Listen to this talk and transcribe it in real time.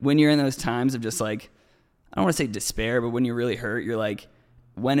when you're in those times of just like, I don't want to say despair, but when you're really hurt, you're like,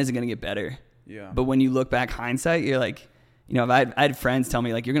 when is it going to get better? Yeah. But when you look back hindsight, you're like, you know, I had friends tell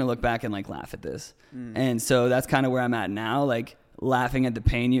me like, you're going to look back and like laugh at this. And so that's kind of where I'm at now, like laughing at the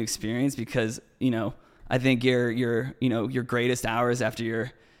pain you experience because, you know, I think your greatest hours after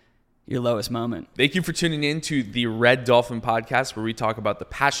your lowest moment. Thank you for tuning in to the Red Dolphin podcast, where we talk about the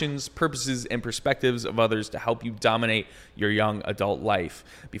passions, purposes, and perspectives of others to help you dominate your young adult life.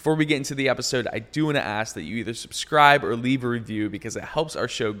 Before we get into the episode, I do want to ask that you either subscribe or leave a review because it helps our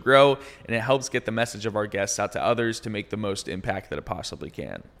show grow and it helps get the message of our guests out to others to make the most impact that it possibly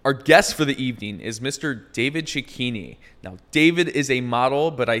can. Our guest for the evening is Mr. David Cecchini. Now, David is a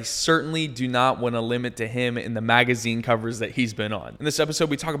model, but I certainly do not want to limit to him in the magazine covers that he's been on. In this episode,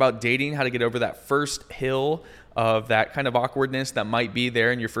 we talk about dating, how to get over that first hill of that kind of awkwardness that might be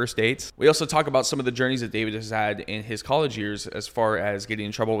there in your first dates. We also talk about some of the journeys that David has had in his college years as far as getting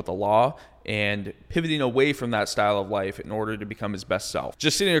in trouble with the law and pivoting away from that style of life in order to become his best self.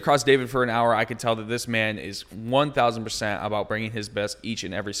 Just sitting across David for an hour, I could tell that this man is 1,000% about bringing his best each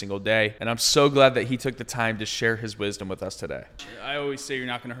and every single day. And I'm so glad that he took the time to share his wisdom with us today. I always say you're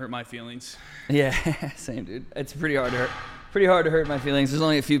not going to hurt my feelings. Yeah, same, dude. It's pretty hard to hurt my feelings. There's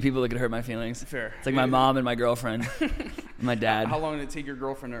only a few people that could hurt my feelings. Fair. It's like my mom and my girlfriend, and my dad. How long did it take your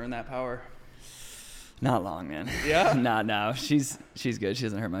girlfriend to earn that power? Not long, man. Yeah? No. She's good. She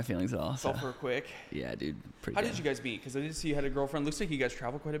doesn't hurt my feelings at all. Fell for her quick. Yeah, dude. How did you guys meet? Because I didn't see you had a girlfriend. Looks like you guys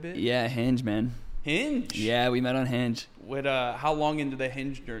travel quite a bit. Yeah, Hinge, man. Hinge? Yeah, we met on Hinge. How long into the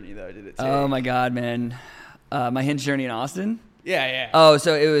Hinge journey, though, did it take? Oh, my God, man. My Hinge journey in Austin? Yeah. Oh,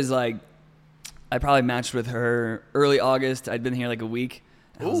 so it was like, I probably matched with her early August. I'd been here like a week.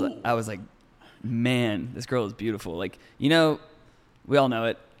 I was like, man, this girl is beautiful. Like, you know, we all know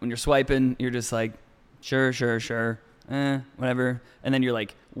it. When you're swiping, you're just like, sure, whatever. And then you're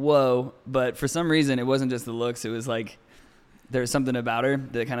like, whoa. But for some reason, it wasn't just the looks. It was like, there was something about her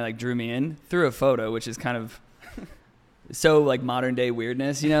that kind of like drew me in through a photo, which is kind of so like modern day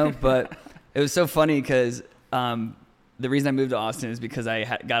weirdness, you know? But it was so funny because the reason I moved to Austin is because I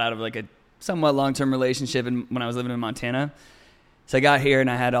got out of like a somewhat long-term relationship when I was living in Montana. So I got here and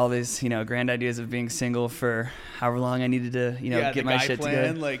I had all these, you know, grand ideas of being single for however long I needed to, you know, get my shit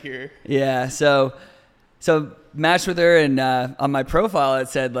together. Like here. Yeah. So matched with her and on my profile it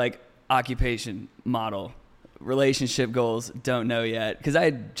said like occupation model, relationship goals, don't know yet. Because I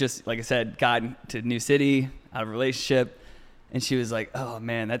had just, like I said, gotten to a new city, out of a relationship. And she was like, oh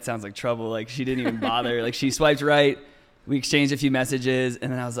man, that sounds like trouble. Like she didn't even bother. Like she swiped right. We exchanged a few messages,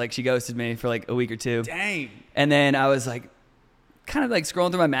 and then I was like, she ghosted me for like a week or two. Dang. And then I was like, kind of like scrolling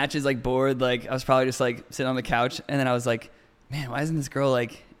through my matches, like bored. Like I was probably just like sitting on the couch. And then I was like, man, why isn't this girl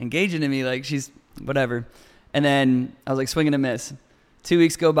like engaging in me? Like she's whatever. And then I was like, swing and a miss. 2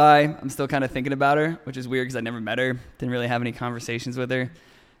 weeks go by. I'm still kind of thinking about her, which is weird because I never met her. Didn't really have any conversations with her.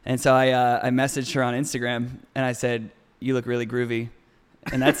 And so I messaged her on Instagram, and I said, you look really groovy.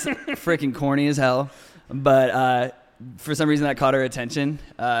 And that's freaking corny as hell. But for some reason that caught her attention.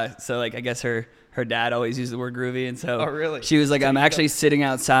 So like, I guess her dad always used the word groovy. And so really? She was like, I'm actually sitting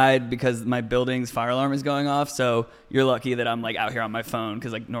outside because my building's fire alarm is going off. So you're lucky that I'm like out here on my phone.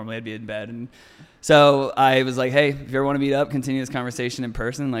 Cause like normally I'd be in bed. And so I was like, hey, if you ever want to meet up, continue this conversation in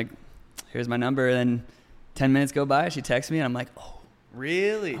person, like here's my number. And then 10 minutes go by. She texts me and I'm like, oh,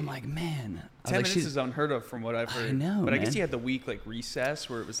 really? I'm like, man, 10 minutes is unheard of from what I've heard. I know, but man. I guess you had the week like recess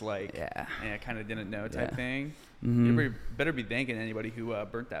where it was like, yeah, I kind of didn't know type thing. Mm-hmm. You better be thanking anybody who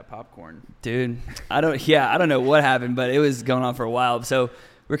burnt that popcorn. Dude, I don't know what happened, but it was going on for a while. So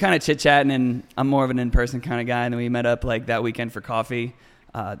we're kind of chit-chatting, and I'm more of an in-person kind of guy, and then we met up like that weekend for coffee.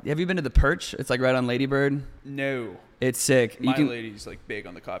 Have you been to the Perch? It's like right on Lady Bird. No. It's sick. My lady's like big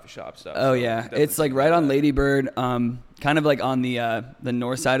on the coffee shop stuff. Oh, so yeah. It's like right on Lady Bird, kind of like on the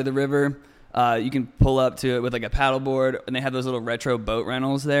north side of the river. You can pull up to it with like a paddleboard, and they have those little retro boat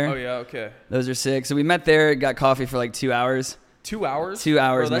rentals there. Oh, yeah, okay. Those are sick. So we met there, got coffee for like 2 hours. 2 hours? 2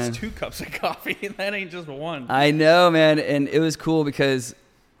 hours, Bro, that's man. 2 cups of coffee. That ain't just one. I know, man. And it was cool because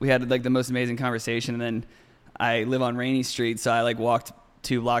we had like the most amazing conversation. And then I live on Rainy Street, so I like walked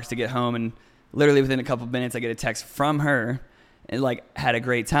 2 blocks to get home. And literally within a couple of minutes, I get a text from her and like had a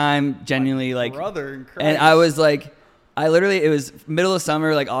great time. Genuinely like. Brother in Christ. And I was like, it was middle of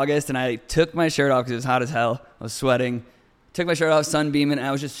summer, like August, and I took my shirt off because it was hot as hell. I was sweating. Took my shirt off, sunbeaming, and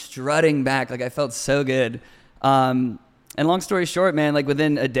I was just strutting back. Like I felt so good. And long story short, man, like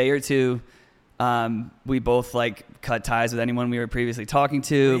within a day or two, we both like cut ties with anyone we were previously talking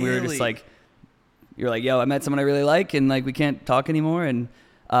to. Really? We were just like, you're like, yo, I met someone I really like, and like we can't talk anymore. And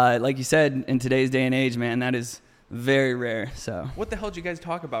like you said, in today's day and age, man, that is very rare. So What the hell did you guys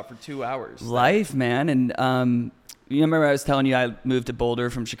talk about for 2 hours? life, man. And you remember I was telling you I moved to Boulder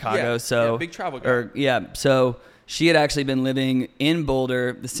from Chicago. Yeah, big travel guy. So she had actually been living in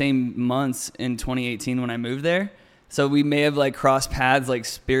Boulder the same months in 2018 when I moved there. So we may have like crossed paths like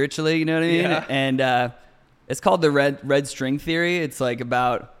spiritually, you know what I mean? Yeah. And it's called the red string theory. It's like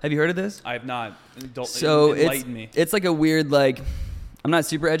about, have you heard of this? I have not. So Enlighten me. it's like a weird, like, I'm not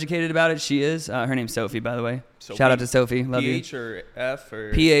super educated about it. She is. Her name's Sophie, by the way. Sophie. Shout out to Sophie. Love you. PH or F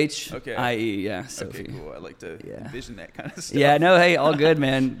or PHIE, yeah, Sophie. Okay, cool. I like to envision that kind of stuff. Yeah, no, hey, all good,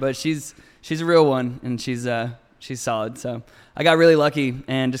 man. But she's a real one, and she's solid. So I got really lucky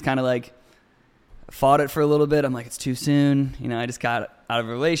and just kind of like fought it for a little bit. I'm like, it's too soon. You know, I just got out of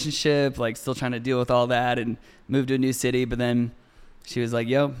a relationship, like still trying to deal with all that and moved to a new city. But then she was like,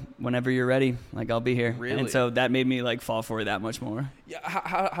 yo, whenever you're ready, like I'll be here. Really? And so that made me like fall for it that much more. Yeah.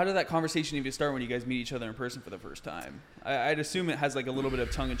 How did that conversation even start when you guys meet each other in person for the first time? I'd assume it has like a little bit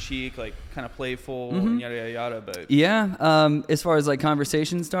of tongue in cheek, like kind of playful and yada, yada, yada. But yeah. As far as like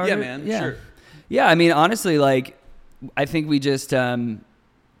conversation started. Yeah, man. Yeah. Sure. Yeah. I mean, honestly, like I think we just,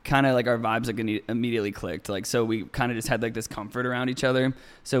 kind of like our vibes like immediately clicked. Like, so we kind of just had like this comfort around each other.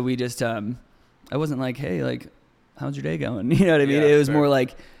 So we just, I wasn't like, hey, like, how's your day going? You know what I mean? Yeah, It was fair. more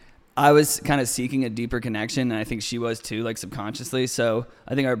like I was kind of seeking a deeper connection, and I think she was too, like subconsciously. So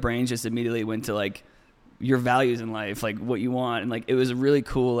I think our brains just immediately went to like your values in life, like what you want. And like, it was a really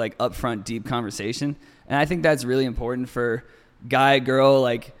cool, like upfront, deep conversation. And I think that's really important for guy, girl,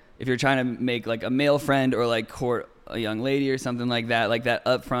 like if you're trying to make like a male friend or like court a young lady or something like that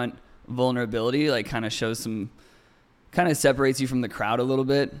upfront vulnerability, like kind of shows kind of separates you from the crowd a little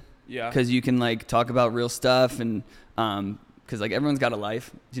bit. Yeah. Because you can like talk about real stuff and because like everyone's got a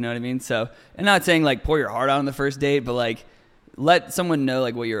life. Do you know what I mean? So, and not saying like pour your heart out on the first date, but like let someone know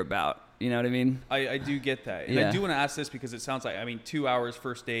like what you're about. You know what I mean? I do get that. And Yeah. I do want to ask this because it sounds like, 2 hours,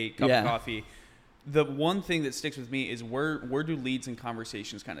 first date, cup of coffee. The one thing that sticks with me is where do leads and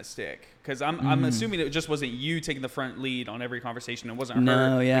conversations kind of stick? Because I'm assuming it just wasn't you taking the front lead on every conversation. It wasn't her.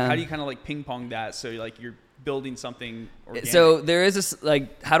 No, yeah. Like, how do you kind of like ping pong that so like you're building something organic? So there is this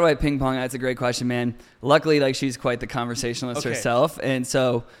like, how do I ping pong? That's a great question, man. Luckily, like she's quite the conversationalist herself, and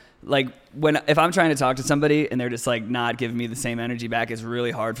so like if I'm trying to talk to somebody and they're just like not giving me the same energy back, it's really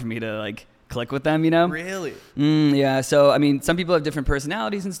hard for me to like click with them. You know? Really? Yeah. So I mean, some people have different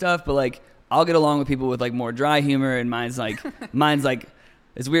personalities and stuff, but like I'll get along with people with like more dry humor, and mine's like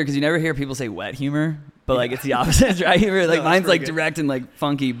it's weird because you never hear people say wet humor, but like it's the opposite of dry humor. Like No, mine's like good. direct and like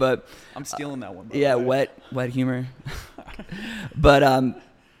funky, but I'm stealing that one. yeah, wet humor. But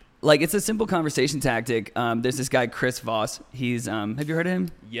like it's a simple conversation tactic. There's this guy Chris Voss. He's have you heard of him?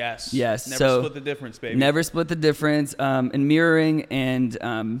 Yes. Yes. Never So split the difference, baby. Never split the difference. And mirroring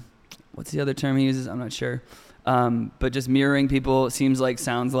and what's the other term he uses? I'm not sure. But just mirroring people sounds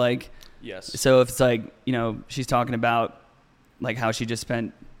like. Yes. So if it's like, you know, she's talking about like how she just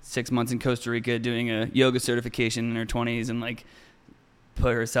spent 6 months in Costa Rica doing a yoga certification in her 20s and like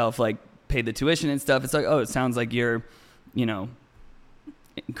put herself like paid the tuition and stuff. It's like, oh, it sounds like you're, you know,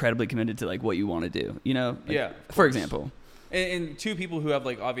 incredibly committed to like what you want to do, you know? Like, Yeah. For example. And two people who have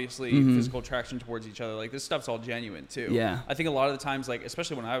like obviously physical attraction towards each other, like this stuff's all genuine too. Yeah. I think a lot of the times, like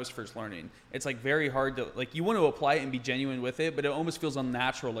especially when I was first learning, it's like very hard to like you want to apply it and be genuine with it, but it almost feels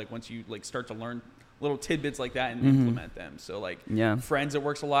unnatural like once you like start to learn little tidbits like that and implement them. So like Friends, it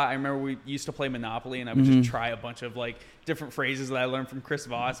works a lot. I remember we used to play Monopoly and I would just try a bunch of like different phrases that I learned from Chris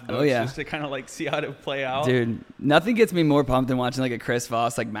Voss books just to kind of like see how to play out. Dude, nothing gets me more pumped than watching like a Chris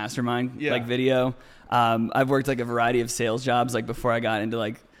Voss like mastermind like video. I've worked like a variety of sales jobs like before I got into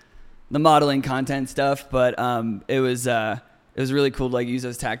like the modeling content stuff, but it was really cool to like use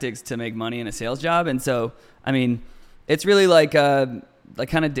those tactics to make money in a sales job. And so I mean, it's really like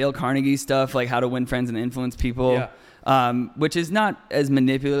kind of Dale Carnegie stuff, like how to win friends and influence people, which is not as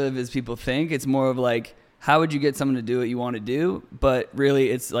manipulative as people think. It's more of like, how would you get someone to do what you want to do? But really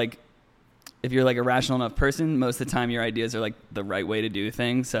it's like, if you're like a rational enough person, most of the time your ideas are like the right way to do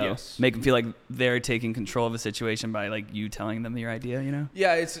things. So make them feel like they're taking control of a situation by like you telling them your idea, you know?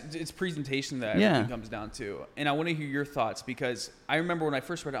 Yeah, it's presentation that everything comes down to. And I want to hear your thoughts because I remember when I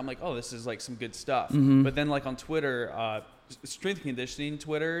first read it, I'm like, oh, this is like some good stuff. But then like on Twitter, strength and conditioning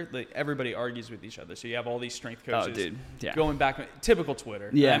Twitter, like everybody argues with each other. So you have all these strength coaches going back, typical Twitter.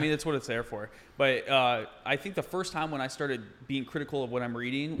 Yeah. I mean, that's what it's there for. But I think the first time when I started being critical of what I'm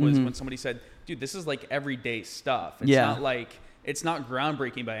reading was when somebody said, dude, this is like everyday stuff. It's not like, it's not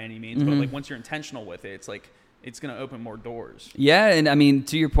groundbreaking by any means, but like once you're intentional with it, it's like, it's going to open more doors. Yeah. And I mean,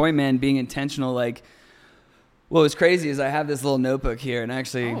 to your point, man, being intentional, like What was crazy is I have this little notebook here, and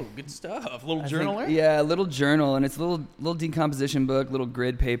actually, Oh, good stuff. Little journaler. yeah, a little journal, and it's a little decomposition book, little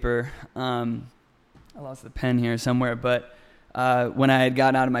grid paper. I lost the pen here somewhere, but when I had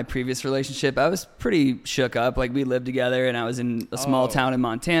gotten out of my previous relationship, I was pretty shook up. Like, we lived together, and I was in a small town in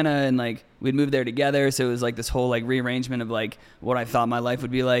Montana, and like we'd moved there together, so it was like this whole like rearrangement of like what I thought my life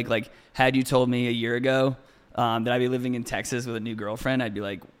would be like. Like, had you told me a year ago that I'd be living in Texas with a new girlfriend, I'd be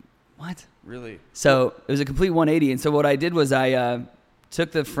like, what? Really? So it was a complete 180. And so what I did was I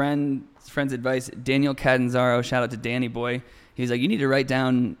took the friend's advice. Daniel Catanzaro, shout out to Danny boy. He's like, you need to write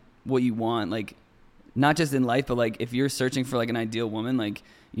down what you want, like not just in life, but like if you're searching for like an ideal woman, like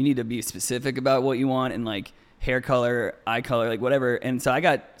you need to be specific about what you want, and like hair color, eye color, like whatever. And so I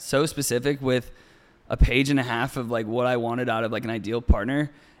got so specific with a page and a half of like what I wanted out of like an ideal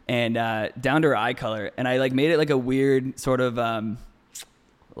partner, and down to her eye color. And I like made it like a weird sort of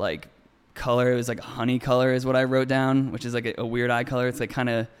like color. It was like a honey color is what I wrote down, which is like a weird eye color. It's like kind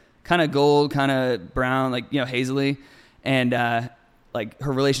of gold, kind of brown, like, you know, hazily. And like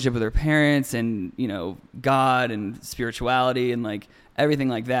her relationship with her parents, and, you know, God and spirituality and like everything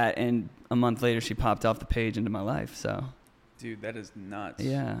like that. And a month later she popped off the page into my life. So dude, that is nuts.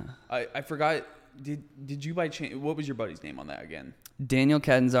 yeah. I forgot. Did you by chance, what was your buddy's name on that again? Daniel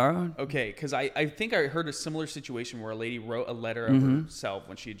Catanzaro. Okay, because I think I heard a similar situation where a lady wrote a letter of herself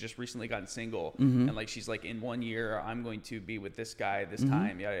when she had just recently gotten single, and like she's like, in 1 year I'm going to be with this guy this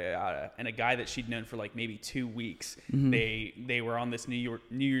time, yada yada yada. And a guy that she'd known for like maybe 2 weeks, they were on this New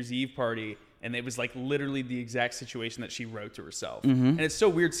Year's Eve party, and it was like literally the exact situation that she wrote to herself. And it's so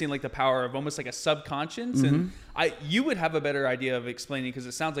weird seeing like the power of almost like a subconscious. And you would have a better idea of explaining, because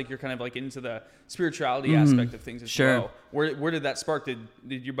it sounds like you're kind of like into the spirituality aspect of things as well. Where did that spark?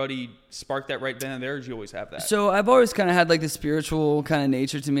 Did your buddy spark that right then and there, or did you always have that? So I've always kind of had like the spiritual kind of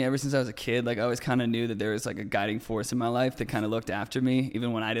nature to me ever since I was a kid. Like, I always kind of knew that there was like a guiding force in my life that kind of looked after me,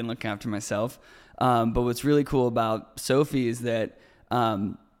 even when I didn't look after myself. But what's really cool about Sophie is that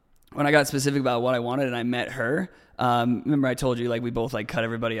when I got specific about what I wanted and I met her, remember I told you like we both like cut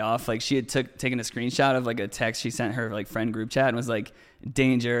everybody off. Like, she had taken a screenshot of like a text she sent her like friend group chat and was like,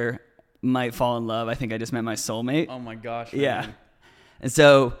 danger, might fall in love. I think I just met my soulmate. Oh my gosh. Yeah. Man. And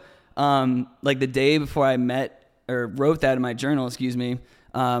so like the day before I met or wrote that in my journal,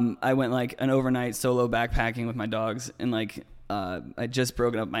 I went like an overnight solo backpacking with my dogs, and like I just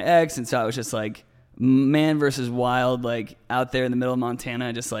broken up with my ex, and so I was just like man versus wild, like out there in the middle of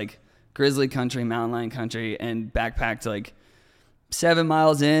Montana, just like grizzly country, mountain lion country, and backpacked like 7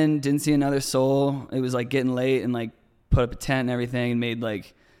 miles in, didn't see another soul. It was like getting late, and like put up a tent and everything, and made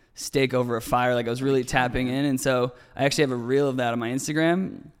like steak over a fire. Like, I was really tapping in. And so I actually have a reel of that on my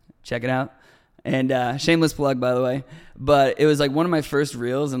Instagram. Check it out. And shameless plug, by the way. But it was like one of my first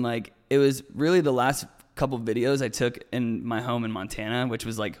reels, and like it was really the last couple videos I took in my home in Montana, which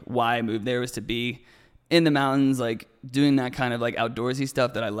was like why I moved there, was to be in the mountains, like doing that kind of like outdoorsy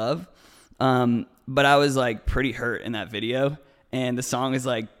stuff that I love. But I was like pretty hurt in that video. And the song is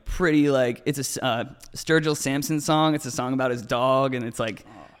like pretty, like, it's a Sturgill Simpson song. It's a song about his dog, and it's like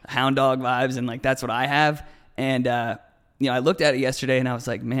hound dog vibes, and like that's what I have. And you know, I looked at it yesterday and I was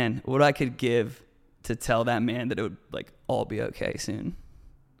like, man, what I could give to tell that man that it would like all be okay soon.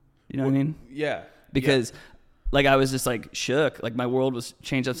 You know what I mean? Yeah. Because like I was just like shook, like my world was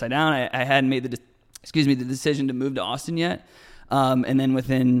changed upside down. I hadn't made the decision to move to Austin yet. And then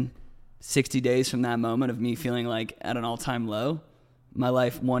within 60 days from that moment of me feeling like at an all-time low, my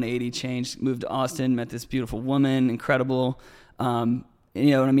life 180 changed, moved to Austin, met this beautiful woman, incredible.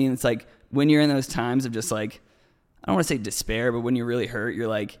 You know what I mean? It's like when you're in those times of just like, I don't want to say despair, but when you're really hurt, you're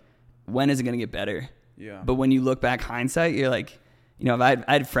like, when is it going to get better? Yeah. But when you look back hindsight, you're like, you know, I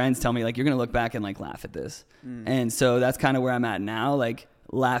had friends tell me like, you're going to look back and like laugh at this. And so that's kind of where I'm at now, like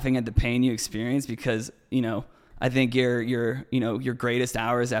laughing at the pain you experience, because, you know, I think your greatest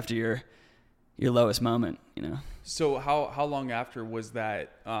hours after your lowest moment, you know? So how long after was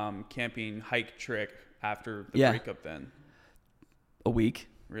that camping hike trick after the breakup then? A week.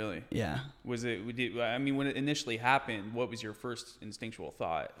 Really? Yeah. Was it? I mean, when it initially happened, what was your first instinctual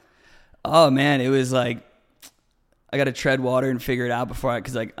thought? Oh man, it was like I got to tread water and figure it out before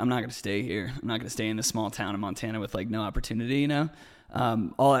because like I'm not going to stay here. I'm not going to stay in this small town in Montana with like no opportunity, you know.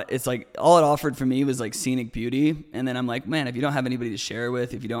 All it offered for me was like scenic beauty, and then I'm like, man, if you don't have anybody to share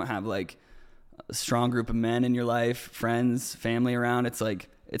with, if you don't have like a strong group of men in your life, friends, family around, it's like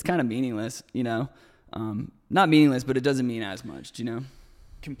it's kind of meaningless, you know. Not meaningless, but it doesn't mean as much, you know.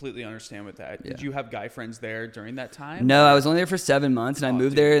 Completely understand with that. Yeah. Did you have guy friends there during that time? No, I was only there for 7 months, and I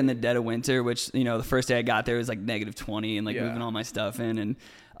moved there in the dead of winter, which, you know, the first day I got there was like -20 and like moving all my stuff in. And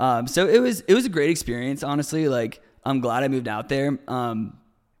So it was a great experience, honestly. Like, I'm glad I moved out there.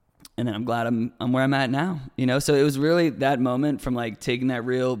 And then I'm glad I'm where I'm at now, you know? So it was really that moment from like taking that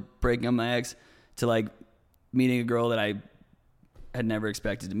real, breaking up my ex, to like meeting a girl that I had never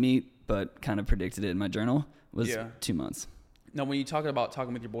expected to meet, but kind of predicted it in my journal, was 2 months. Now, when you talk about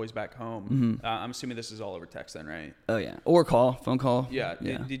talking with your boys back home, I'm assuming this is all over text then, right? Oh yeah. Or phone call. Yeah.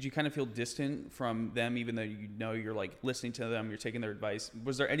 Did you kind of feel distant from them, even though you know you're like listening to them, you're taking their advice?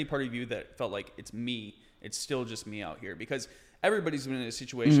 Was there any part of you that felt like it's me, it's still just me out here? Because everybody's been in a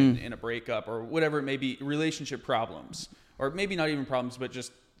situation, in a breakup or whatever it may be, relationship problems, or maybe not even problems, but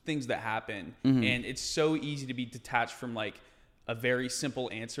just things that happen. And it's so easy to be detached from like a very simple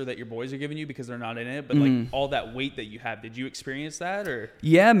answer that your boys are giving you because they're not in it. But like all that weight that you have, did you experience that? Or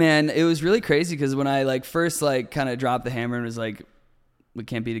yeah, man, it was really crazy because when I like first like kind of dropped the hammer and was like, we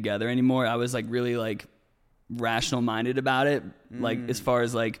can't be together anymore, I was like really like rational minded about it. Like as far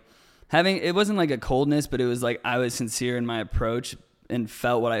as like it wasn't like a coldness, but it was like I was sincere in my approach and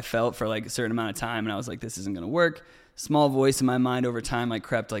felt what I felt for like a certain amount of time. And I was like, this isn't going to work. Small voice in my mind over time like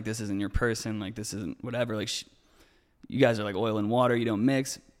crept like, this isn't your person. Like this isn't whatever. Like you guys are like oil and water. You don't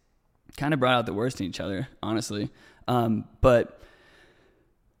mix. Kind of brought out the worst in each other, honestly. But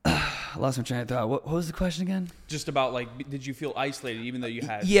I lost my train of thought. What was the question again? Just about like, did you feel isolated even though you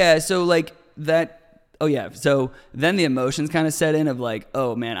had... Yeah. So like that... Oh yeah. So then the emotions kind of set in of like,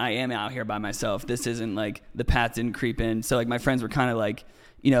 oh man, I am out here by myself. This isn't like the path didn't creep in. So like my friends were kind of like,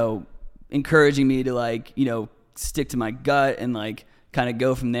 you know, encouraging me to like, you know, stick to my gut and like kind of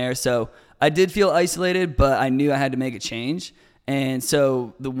go from there. So I did feel isolated, but I knew I had to make a change. And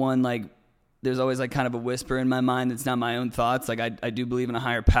so the one like, there's always like kind of a whisper in my mind that's not my own thoughts. Like I do believe in a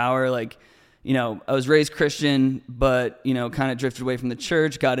higher power. Like, you know, I was raised Christian, but, you know, kind of drifted away from the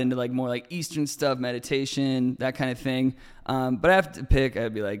church, got into like more like Eastern stuff, meditation, that kind of thing. But I have to pick,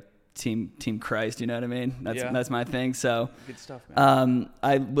 I'd be like team Christ, you know what I mean? That's my thing. So good stuff, man.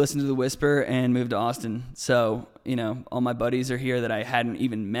 I listened to the whisper and moved to Austin. So, you know, all my buddies are here that I hadn't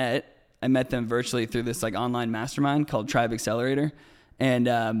even met. I met them virtually through this like online mastermind called Tribe Accelerator.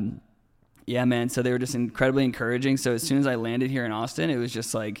 And yeah, man, so they were just incredibly encouraging. So as soon as I landed here in Austin, it was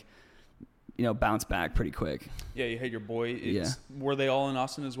just like, you know, bounce back pretty quick. Yeah, you had your boy. Were they all in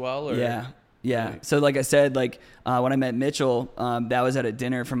Austin as well? Or? Yeah. Really? So like I said, like when I met Mitchell, that was at a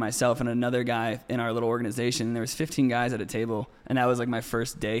dinner for myself and another guy in our little organization. And there was 15 guys at a table, and that was like my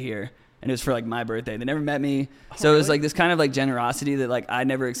first day here. And it was for like my birthday. They never met me. So it was like this kind of like generosity that like I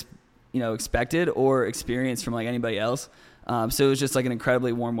never, expected or experienced from like anybody else. So it was just like an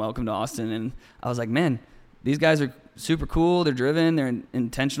incredibly warm welcome to Austin. And I was like, man, these guys are super cool. They're driven. They're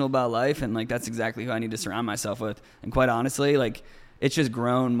intentional about life. And like, that's exactly who I need to surround myself with. And quite honestly, like it's just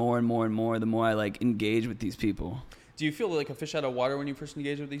grown more and more and more the more I like engage with these people. Do you feel like a fish out of water when you first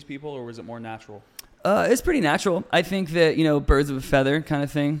engage with these people, or was it more natural? It's pretty natural. I think that, you know, birds of a feather kind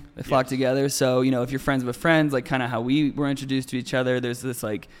of thing. They flock together. So, you know, if you're friends with friends, like kind of how we were introduced to each other, there's this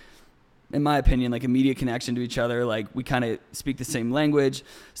like, in my opinion, like immediate connection to each other. Like we kind of speak the same language.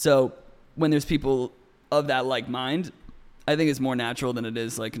 So when there's people of that like mind, I think it's more natural than it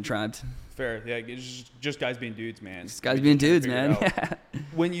is like contrived. Fair. Yeah. It's just guys being dudes, man. Just guys being dudes, man. Yeah.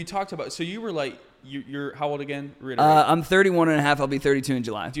 When you talked about, so you were like, you're how old again? I'm 31 and a half. I'll be 32 in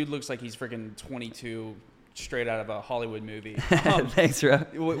July. Dude looks like he's freaking 22 straight out of a Hollywood movie. Thanks, bro.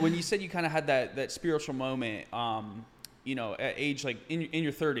 When you said you kind of had that spiritual moment, you know, at age like in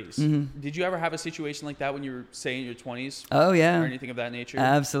your 30s, did you ever have a situation like that when you were, say, in your 20s? Oh, yeah. Or anything of that nature?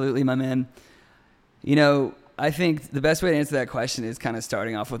 Absolutely, my man. You know, I think the best way to answer that question is kind of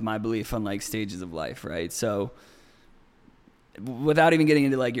starting off with my belief on like stages of life, right? So without even getting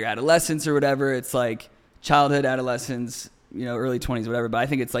into like your adolescence or whatever, it's like childhood, adolescence, you know, early 20s, whatever. But I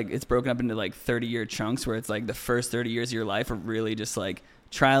think it's like, it's broken up into like 30-year chunks where it's like the first 30 years of your life are really just like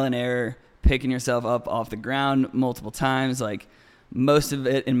trial and error, picking yourself up off the ground multiple times. Like most of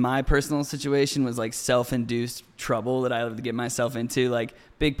it in my personal situation was like self-induced trouble that I had to get myself into. Like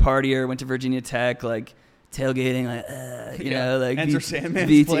big partier, went to Virginia Tech, like tailgating, like, you know, like Enter Sandman's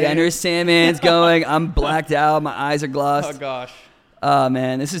BT, Enter Sandman's going. I'm blacked out. My eyes are glossed. Oh gosh. Oh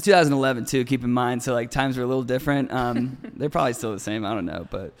man, this is 2011 too. Keep in mind, so like times were a little different. They're probably still the same. I don't know,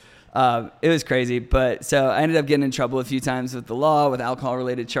 but it was crazy. But so I ended up getting in trouble a few times with the law, with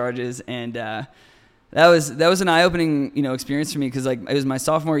alcohol-related charges, and that was an eye-opening, you know, experience for me because like it was my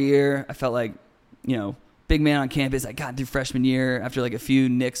sophomore year. I felt like, you know, big man on campus. I got through freshman year after like a few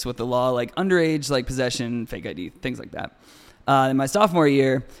nicks with the law, like underage, like possession, fake ID, things like that. In my sophomore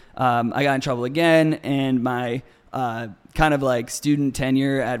year, I got in trouble again, and my kind of like student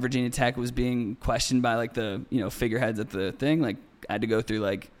tenure at Virginia Tech was being questioned by like the, you know, figureheads at the thing, like I had to go through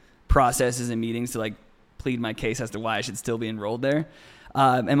like processes and meetings to like plead my case as to why I should still be enrolled there.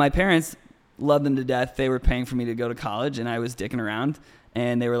 And my parents loved them to death. They were paying for me to go to college, and I was dicking around,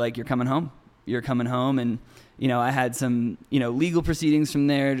 and they were like, you're coming home. And, you know, I had some, you know, legal proceedings from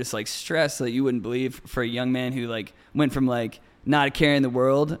there, just like stress that you wouldn't believe for a young man who like went from like not a care in the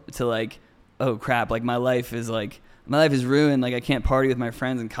world to like, oh crap, like my life is ruined. Like I can't party with my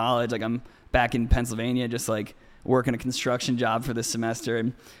friends in college. Like I'm back in Pennsylvania, just like working a construction job for this semester.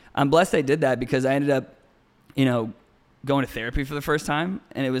 And I'm blessed I did that because I ended up, you know, going to therapy for the first time.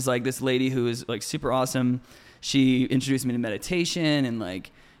 And it was like this lady who was like super awesome. She introduced me to meditation, and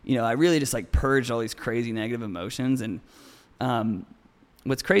like, you know, I really just like purged all these crazy negative emotions. And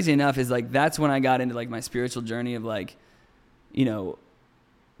what's crazy enough is like that's when I got into like my spiritual journey of like, you know,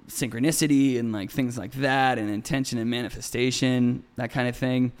 synchronicity and like things like that, and intention and manifestation, that kind of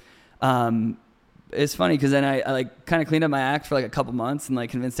thing. It's funny because then I like kind of cleaned up my act for like a couple months and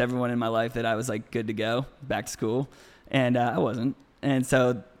like convinced everyone in my life that I was like good to go back to school, and I wasn't. And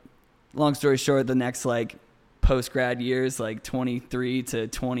so long story short, the next like post-grad years, like 23 to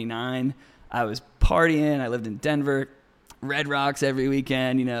 29, I was partying. I lived in Denver, Red Rocks every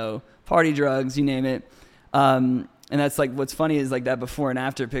weekend, you know, party, drugs, you name it. And that's like, what's funny is like that before and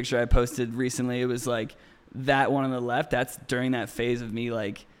after picture I posted recently, it was like that one on the left. That's during that phase of me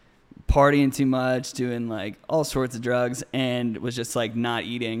like partying too much, doing like all sorts of drugs, and was just like not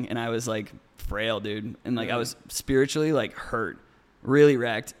eating. And I was like frail, dude. And like I was spiritually like hurt, really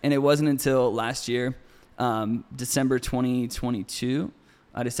wrecked. And it wasn't until last year, December 2022,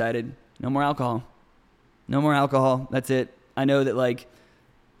 I decided no more alcohol. That's it. I know that like,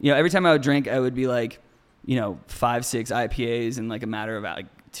 you know, every time I would drink, I would be like, you know, 5-6 IPAs in like a matter of like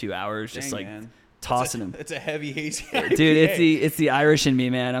 2 hours. Dang, just like man. Tossing them. It's a heavy hazy IPA. Dude, it's the Irish in me,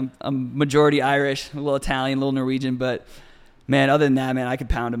 man. I'm majority Irish, a little Italian, a little Norwegian, but man, other than that, man, I could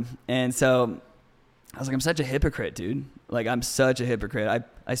pound them. And so I was like, I'm such a hypocrite, dude. Like I'm such a hypocrite.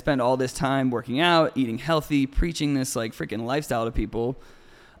 I spend all this time working out, eating healthy, preaching this like freaking lifestyle to people.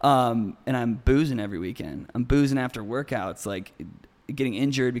 And I'm boozing every weekend. I'm boozing after workouts, like getting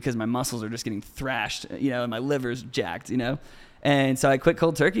injured because my muscles are just getting thrashed, you know, and my liver's jacked, you know? And so I quit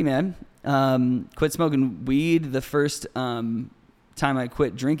cold turkey, man. Quit smoking weed the first time I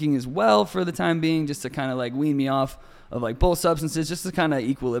quit drinking as well for the time being, just to kind of like wean me off of like both substances, just to kind of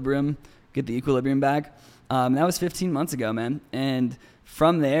get the equilibrium back. That was 15 months ago, man. And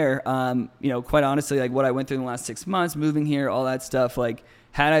from there, you know, quite honestly, like what I went through in the last 6 months, moving here, all that stuff, like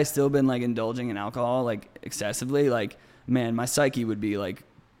had I still been like indulging in alcohol, like excessively, like, man, my psyche would be like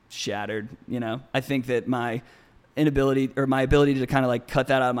shattered. You know, I think that my ability to kind of like cut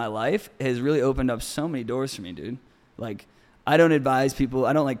that out of my life has really opened up so many doors for me, dude. Like I don't advise people.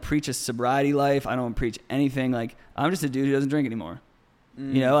 I don't like preach a sobriety life. I don't preach anything. Like I'm just a dude who doesn't drink anymore.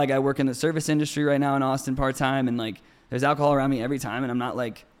 You know, like I work in the service industry right now in Austin part-time, and like there's alcohol around me every time, and I'm not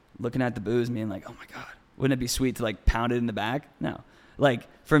like looking at the booze and being like, oh my God, wouldn't it be sweet to like pound it in the back? No. Like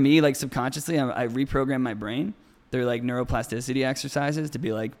for me, like subconsciously, I reprogram my brain through like neuroplasticity exercises to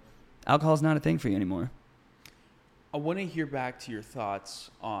be like, alcohol's not a thing for you anymore. I want to hear back to your thoughts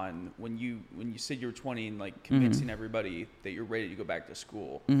on when you said you were 20 and like convincing everybody that you're ready to go back to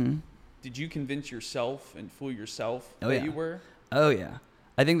school. Mm-hmm. Did you convince yourself and fool yourself that you were? Oh yeah.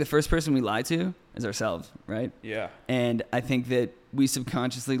 I think the first person we lie to is ourselves, right? Yeah. And I think that we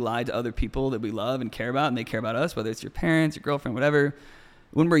subconsciously lie to other people that we love and care about, and they care about us, whether it's your parents, your girlfriend, whatever.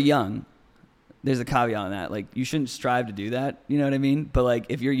 When we're young, there's a caveat on that. Like, you shouldn't strive to do that, you know what I mean? But like,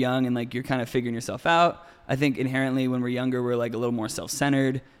 if you're young and like you're kind of figuring yourself out, I think inherently when we're younger, we're like a little more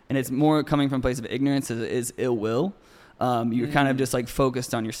self-centered, and it's more coming from a place of ignorance as it is ill will. You're kind of just like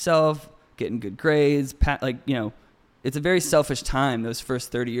focused on yourself, getting good grades, like, you know, it's a very selfish time, those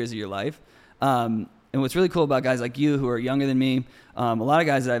first 30 years of your life. And what's really cool about guys like you who are younger than me, a lot of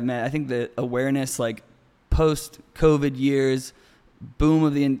guys that I've met, I think the awareness, like post-COVID years, boom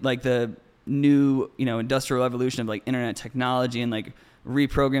of the new, you know, industrial evolution of like internet technology and like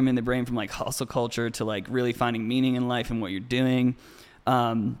reprogramming the brain from like hustle culture to like really finding meaning in life and what you're doing.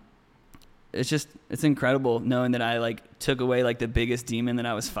 It's incredible knowing that I like took away like the biggest demon that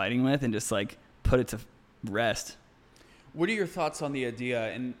I was fighting with and just like put it to rest. What are your thoughts on the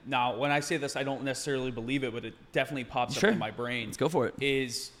idea? And now, when I say this, I don't necessarily believe it, but it definitely pops up in my brain. Let's go for it.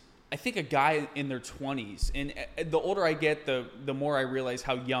 Is I think a guy in their 20s, and the older I get, the more I realize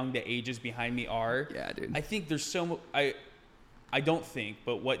how young the ages behind me are. Yeah, dude. I think there's so I don't think,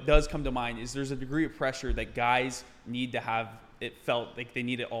 but what does come to mind is there's a degree of pressure that guys need to have it felt like they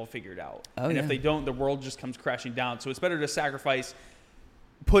need it all figured out. And if they don't, the world just comes crashing down. So it's better to sacrifice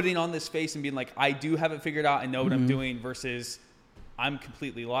putting on this face and being like, I do have it figured out, I know what I'm doing, versus I'm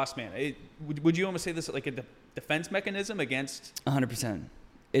completely lost, man. Would you almost say this like a defense mechanism against? 100%.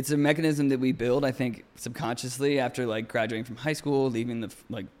 It's a mechanism that we build, I think, subconsciously after like graduating from high school, leaving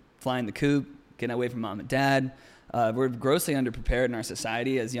flying the coop, getting away from mom and dad. We're grossly underprepared in our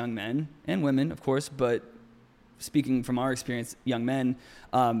society as young men and women, of course, but speaking from our experience, young men,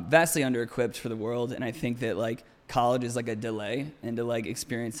 vastly under-equipped for the world. And I think that like college is like a delay into like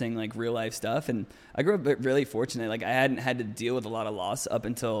experiencing like real life stuff. And I grew up really fortunate. Like I hadn't had to deal with a lot of loss up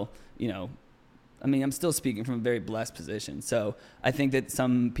until, I'm still speaking from a very blessed position. So I think that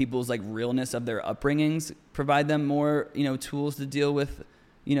some people's like realness of their upbringings provide them more, tools to deal with,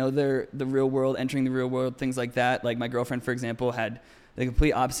 the real world, entering the real world, things like that. Like my girlfriend, for example, had the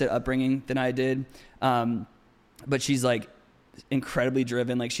complete opposite upbringing than I did. But she's like incredibly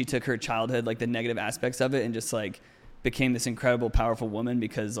driven. Like she took her childhood, like the negative aspects of it, and just like became this incredible, powerful woman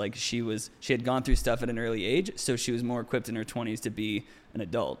because like she had gone through stuff at an early age. So she was more equipped in her 20s to be an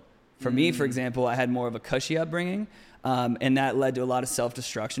adult. For me, for example, I had more of a cushy upbringing. And that led to a lot of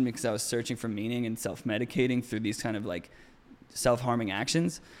self-destruction because I was searching for meaning and self-medicating through these kind of like self-harming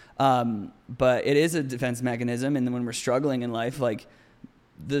actions. But it is a defense mechanism. And then when we're struggling in life, like,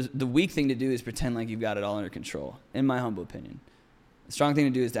 the weak thing to do is pretend like you've got it all under control, in my humble opinion. The strong thing to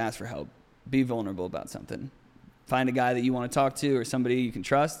do is to ask for help. Be vulnerable about something. Find a guy that you want to talk to or somebody you can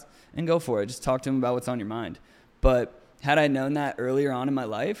trust and go for it. Just talk to him about what's on your mind. But had I known that earlier on in my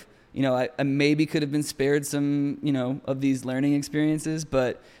life, I maybe could have been spared some, of these learning experiences.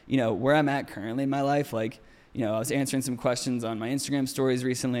 But, where I'm at currently in my life, like, I was answering some questions on my Instagram stories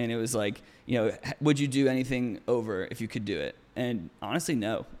recently, and it was like, would you do anything over if you could do it? And honestly,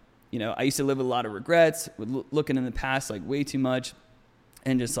 no. I used to live with a lot of regrets, with looking in the past like way too much,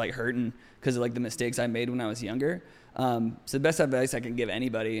 and just like hurting because of like the mistakes I made when I was younger. So the best advice I can give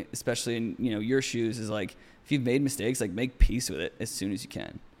anybody, especially in your shoes, is like if you've made mistakes, like make peace with it as soon as you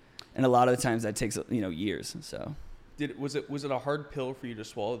can. And a lot of the times that takes years. So was it a hard pill for you to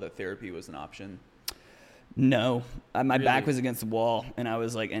swallow that therapy was an option? No, my Really? back was against the wall, and I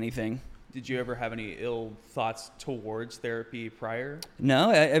was like anything. Did you ever have any ill thoughts towards therapy prior?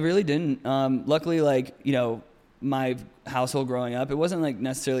 No, I really didn't. Luckily, like, my household growing up, it wasn't like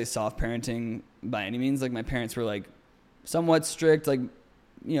necessarily soft parenting by any means. Like my parents were like somewhat strict, like,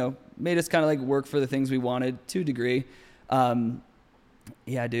 made us kind of like work for the things we wanted to a degree.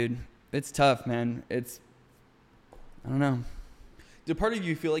 Yeah, dude, it's tough, man. I don't know. Did part of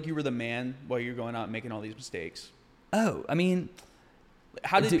you feel like you were the man while you're going out and making all these mistakes? Oh, I mean,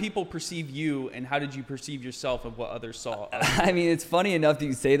 how did people perceive you, and how did you perceive yourself of what others saw? I mean, it's funny enough that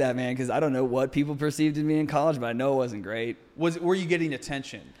you say that, man, because I don't know what people perceived in me in college, but I know it wasn't great. Were you getting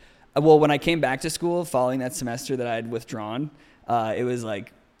attention? Well, when I came back to school following that semester that I had withdrawn, it was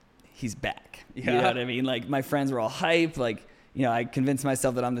like, he's back. Yeah. You know what I mean? Like, my friends were all hyped. Like, I convinced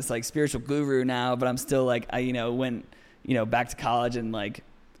myself that I'm this, like, spiritual guru now, but I'm still, like, I went, back to college and, like,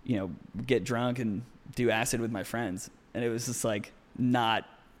 get drunk and do acid with my friends. And it was just, like, not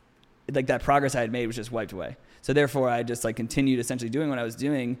like that progress I had made was just wiped away. So therefore I just like continued essentially doing what I was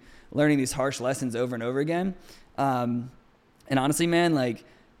doing, learning these harsh lessons over and over again. And honestly, man, like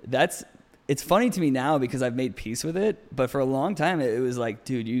it's funny to me now because I've made peace with it. But for a long time, it was like,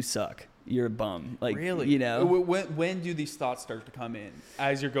 dude, you suck. You're a bum. Like, really? When do these thoughts start to come in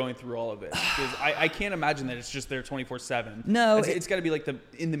as you're going through all of it? Because I can't imagine that it's just there 24/7. No, it's got to be like the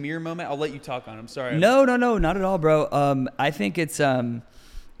in the mirror moment. I'll let you talk on. I'm sorry. No, not at all, bro. I think it's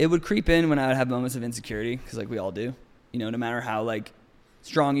it would creep in when I would have moments of insecurity because like we all do. No matter how like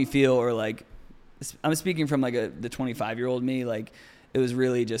strong you feel or like I'm speaking from like the 25-year-old me. Like it was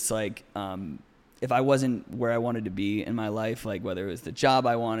really just like if I wasn't where I wanted to be in my life, like whether it was the job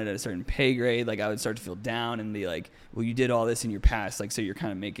I wanted at a certain pay grade, like I would start to feel down and be like, well, you did all this in your past, like so you're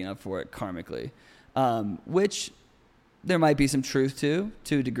kind of making up for it karmically, which there might be some truth to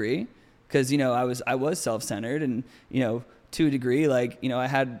a degree, because I was self-centered and to a degree, like I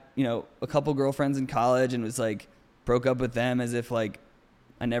had a couple girlfriends in college and was like broke up with them as if like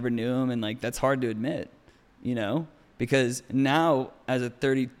I never knew them, and like that's hard to admit, because now as a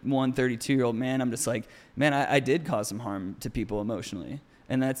 31, 32-year-old man, I'm just like, man, I did cause some harm to people emotionally.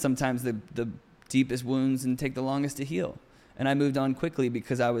 And that's sometimes the deepest wounds and take the longest to heal. And I moved on quickly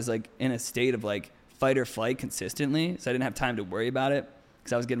because I was like in a state of like fight or flight consistently. So I didn't have time to worry about it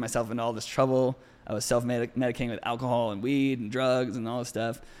because I was getting myself into all this trouble. I was self-medicating with alcohol and weed and drugs and all this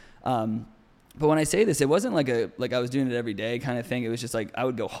stuff. But when I say this, it wasn't like I was doing it every day kind of thing. It was just like I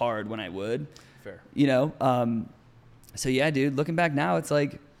would go hard when I would. Fair. So yeah, dude, looking back now, it's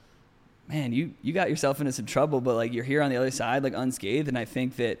like, man, you got yourself into some trouble, but like you're here on the other side, like unscathed. And I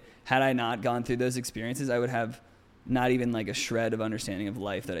think that had I not gone through those experiences, I would have not even like a shred of understanding of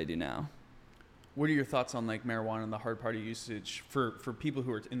life that I do now. What are your thoughts on like marijuana and the hard party usage for people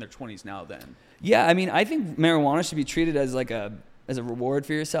who are in their 20s now then? Yeah, I mean, I think marijuana should be treated as like as a reward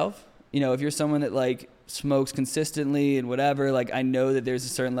for yourself. You know, if you're someone that like smokes consistently and whatever, like I know that there's a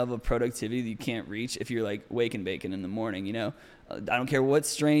certain level of productivity that you can't reach if you're like wake and bacon in the morning, you know? I don't care what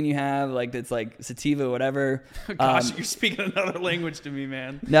strain you have, like that's like sativa, whatever. Gosh, you're speaking another language to me,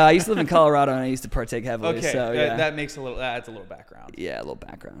 man. No, I used to live in Colorado and I used to partake heavily. Okay, so, yeah. that adds a little background. Yeah, a little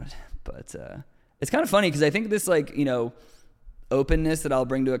background. But it's kind of funny because I think this like, you know, openness that I'll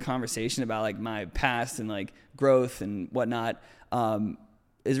bring to a conversation about like my past and like growth and whatnot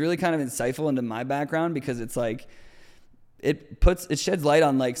is really kind of insightful into my background because it's like it sheds light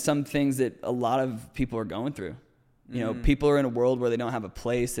on like some things that a lot of people are going through. You know, people are in a world where they don't have a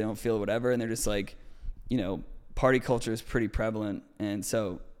place, they don't feel whatever, and they're just like, you know, party culture is pretty prevalent. And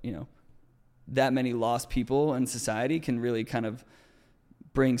so, you know, that many lost people in society can really kind of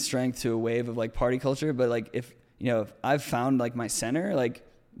bring strength to a wave of like party culture. But like if I've found like my center, like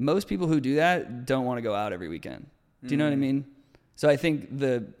most people who do that don't want to go out every weekend. Do you know what I mean? So I think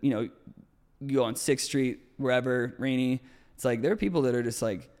you go on 6th Street, wherever, Rainy, it's like there are people that are just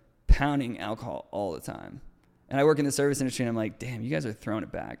like pounding alcohol all the time. And I work in the service industry and I'm like, damn, you guys are throwing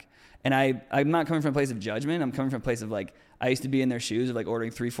it back. And I'm not coming from a place of judgment. I'm coming from a place of like, I used to be in their shoes of like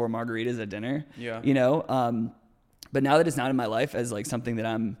ordering 3-4 margaritas at dinner. Yeah. You know? But now that it's not in my life as like something that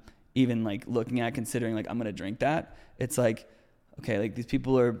I'm even like looking at, considering like I'm going to drink that, it's like, okay, like these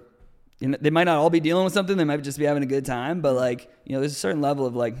people are, you know, they might not all be dealing with something. They might just be having a good time. But like, you know, there's a certain level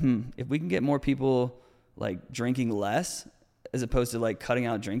of like, if we can get more people like drinking less as opposed to like cutting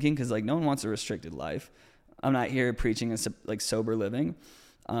out drinking, because like no one wants a restricted life. I'm not here preaching like sober living.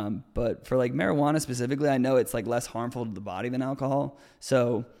 But for like marijuana specifically, I know it's like less harmful to the body than alcohol.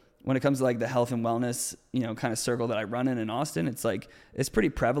 So when it comes to like the health and wellness, you know, kind of circle that I run in Austin, it's like, it's pretty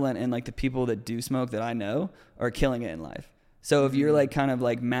prevalent. And like the people that do smoke that I know are killing it in life. So if you're like kind of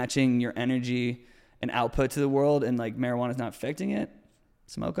like matching your energy and output to the world and like marijuana is not affecting it,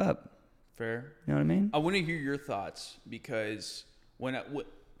 smoke up. Fair. You know what I mean? I want to hear your thoughts because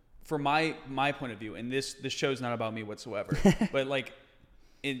from my point of view, and this show's not about me whatsoever, but like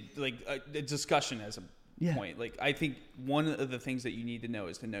in like a discussion as a point, like I think one of the things that you need to know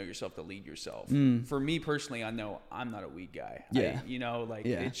is to know yourself, to lead yourself. For me personally, I know I'm not a weed guy.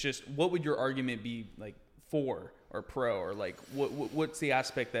 It's just, what would your argument be like for or pro, or like what's the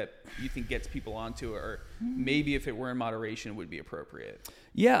aspect that you think gets people onto it, or maybe if it were in moderation would be appropriate?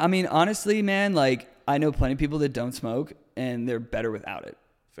 Yeah, I mean, honestly, man, like I know plenty of people that don't smoke and they're better without it.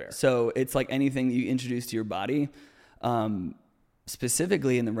 Fair. So it's like anything that you introduce to your body,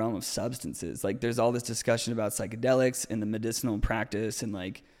 specifically in the realm of substances. Like there's all this discussion about psychedelics and the medicinal practice and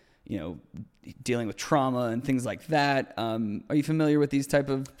like, you know, dealing with trauma and things like that. Are you familiar with these type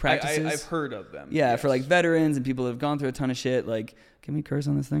of practices? I've heard of them. Yeah, yes. For like veterans and people that have gone through a ton of shit. Like, can we curse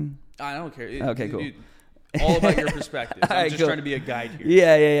on this thing? I don't care. Okay, cool. All about your perspective. I'm just trying to be a guide here.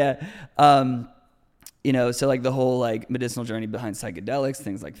 Yeah. You know, so like the whole like medicinal journey behind psychedelics,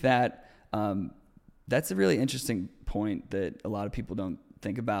 things like that. That's a really interesting point that a lot of people don't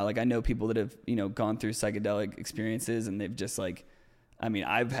think about. Like I know people that have, you know, gone through psychedelic experiences and they've just like, I mean,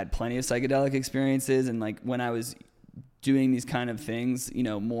 I've had plenty of psychedelic experiences. And like when I was doing these kind of things, you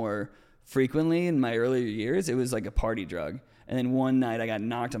know, more frequently in my earlier years, it was like a party drug. And then one night I got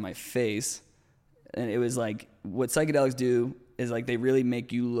knocked on my face and it was like, what psychedelics do is like, they really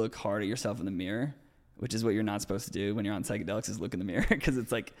make you look hard at yourself in the mirror, which is what you're not supposed to do when you're on psychedelics, is look in the mirror, because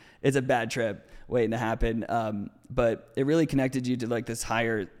it's like, it's a bad trip waiting to happen. But it really connected you to like this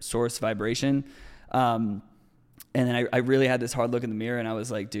higher source vibration. And then I really had this hard look in the mirror and I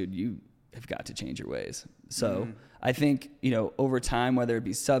was like, dude, you have got to change your ways. So I think, you know, over time, whether it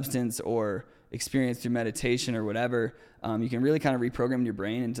be substance or experience through meditation or whatever, you can really kind of reprogram your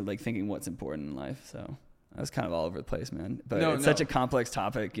brain into like thinking what's important in life. So I was kind of all over the place, man. But it's such a complex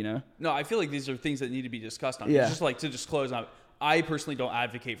topic, you know? No, I feel like these are things that need to be discussed on. Yeah. Just like to disclose on, I personally don't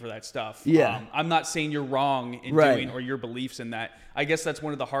advocate for that stuff. Yeah. I'm not saying you're wrong in doing or your beliefs in that. I guess that's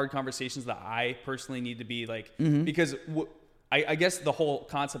one of the hard conversations that I personally need to be like, because I guess the whole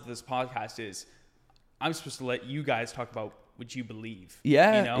concept of this podcast is I'm supposed to let you guys talk about what you believe.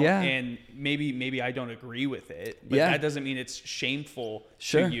 Yeah. You know? Yeah. And maybe I don't agree with it, but that doesn't mean it's shameful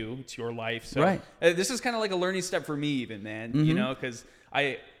to you, to your life. So this is kind of like a learning step for me even, man, you know, because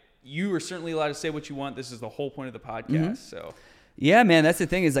you are certainly allowed to say what you want. This is the whole point of the podcast. So yeah, man, that's the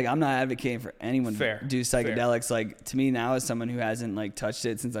thing, is like, I'm not advocating for anyone Fair. to do psychedelics. Fair. Like to me now, as someone who hasn't like touched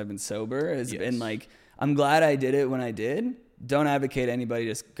it since I've been sober, has been like, I'm glad I did it when I did, don't advocate anybody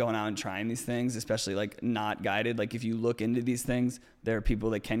just going out and trying these things, especially like not guided. Like if you look into these things, there are people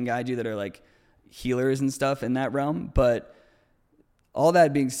that can guide you that are like healers and stuff in that realm. But all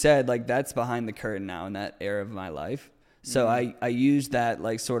that being said, like that's behind the curtain now in that era of my life. So I used that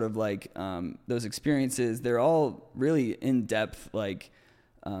like sort of like those experiences. They're all really in-depth, like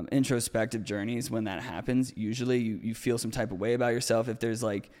introspective journeys. When that happens, usually you feel some type of way about yourself. If there's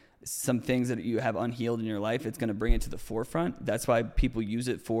like some things that you have unhealed in your life, it's going to bring it to the forefront. That's why people use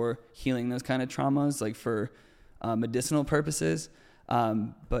it for healing those kind of traumas, like for medicinal purposes.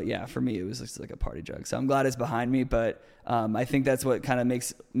 But yeah, for me, it was just like a party drug. So I'm glad it's behind me. But I think that's what kind of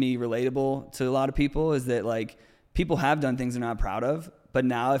makes me relatable to a lot of people, is that like people have done things they're not proud of, but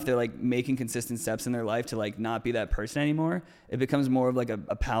now if they're like making consistent steps in their life to like not be that person anymore, it becomes more of like a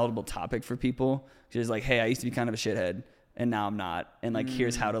palatable topic for people. Just like, hey, I used to be kind of a shithead and now I'm not. And like,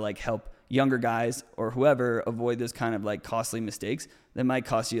 here's how to like help younger guys or whoever avoid those kind of like costly mistakes that might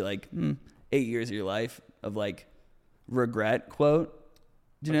cost you like 8 years of your life of like regret, quote.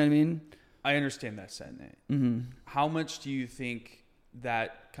 Do you know what I mean? I understand that sentiment. Mm-hmm. How much do you think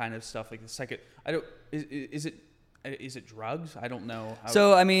that kind of stuff, like the second, is it drugs? I don't know.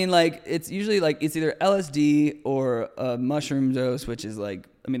 So, I mean, like, it's usually like, it's either LSD or a mushroom dose, which is like,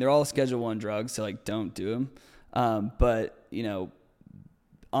 I mean, they're all Schedule 1 drugs, so like, don't do them. But, you know,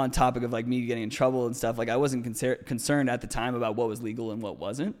 on topic of like me getting in trouble and stuff, like I wasn't concerned at the time about what was legal and what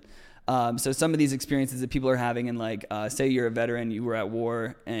wasn't. So some of these experiences that people are having, and like, say you're a veteran, you were at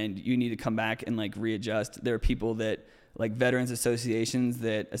war and you need to come back and like readjust. There are people that, like veterans associations,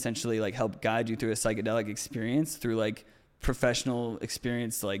 that essentially like help guide you through a psychedelic experience through like professional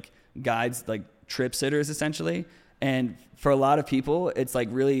experience, like guides, like trip sitters essentially. And for a lot of people, it's like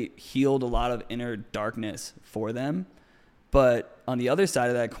really healed a lot of inner darkness for them. But on the other side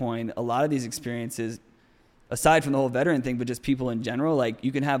of that coin, a lot of these experiences, aside from the whole veteran thing, but just people in general, like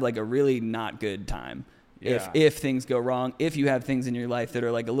you can have like a really not good time. Yeah. If things go wrong, if you have things in your life that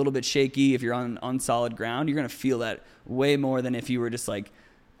are like a little bit shaky, if you're on solid ground, you're going to feel that way more than if you were just like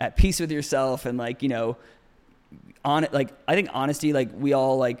at peace with yourself and like, you know, on it. Like, I think honesty, like we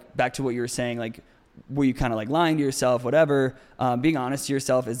all like back to what you were saying, like, were you kind of like lying to yourself, whatever, being honest to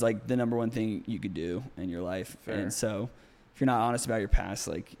yourself is like the number one thing you could do in your life. Fair. And so if you're not honest about your past,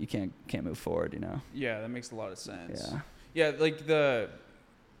 like you can't move forward, you know? Yeah. That makes a lot of sense. Yeah. Yeah. Like the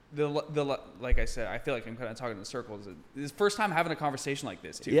like I said, I feel like I'm kind of talking in circles. It's the first time having a conversation like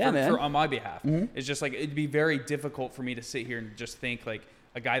this too. Yeah, man. On my behalf. Mm-hmm. It's just like, it'd be very difficult for me to sit here and just think like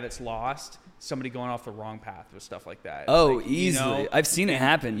a guy that's lost, somebody going off the wrong path with stuff like that. Oh, like, easily. You know? I've seen it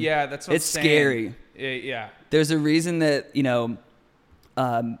happen. Yeah, that's what it's scary. Yeah. There's a reason that, you know,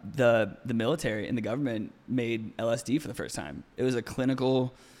 the military and the government made LSD for the first time. It was a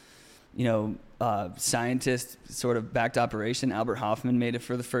clinical, you know, scientist sort of backed operation. Albert Hoffman made it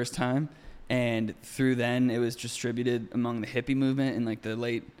for the first time, and through then it was distributed among the hippie movement in like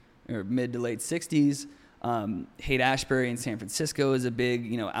the mid to late 60s. Haight-Ashbury in San Francisco is a big,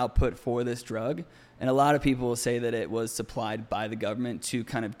 you know, output for this drug, and a lot of people will say that it was supplied by the government to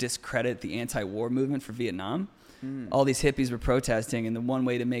kind of discredit the anti-war movement for Vietnam. All these hippies were protesting, and the one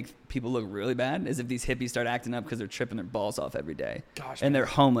way to make people look really bad is if these hippies start acting up because they're tripping their balls off every day. Gosh, and they're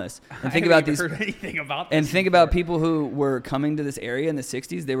homeless. And think about these. Heard anything about this and think about people who were coming to this area in the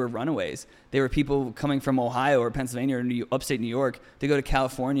 60s. They were runaways. They were people coming from Ohio or Pennsylvania or upstate New York to go to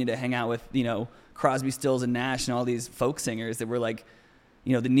California to hang out with, you know, Crosby, Stills, and Nash and all these folk singers that were like,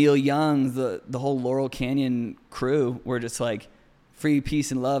 you know, the Neil Youngs, the whole Laurel Canyon crew were just like free,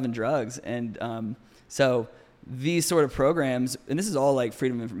 peace, and love and drugs. And so these sort of programs, and this is all like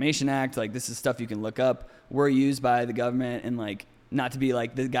Freedom of Information Act, like this is stuff you can look up, were used by the government. And like, not to be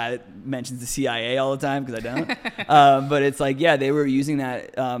like the guy that mentions the CIA all the time, because I don't, but it's like, yeah, they were using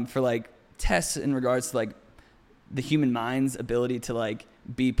that for like tests in regards to like the human mind's ability to like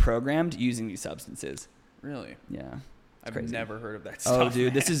be programmed using these substances. Really? Yeah. I've crazy. Never heard of that stuff. Oh,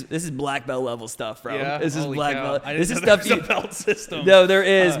 dude, man. this is black belt level stuff, bro. Yeah? This is Holy black cow. belt. I didn't This know is there stuff was a belt system. No, there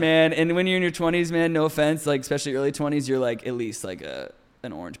is, man. And when you're in your 20s, man, no offense, like especially early 20s, you're like at least like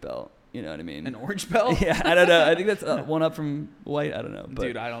an orange belt. You know what I mean? An orange belt? Yeah, I don't know. I think that's one up from white. I don't know. But,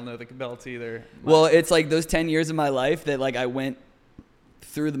 dude, I don't know the belts either. Well, it's like those 10 years of my life that like I went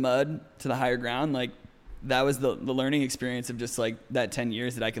through the mud to the higher ground. Like that was the learning experience of just like that 10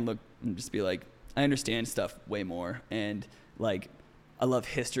 years that I can look and just be like, I understand stuff way more. And like, I love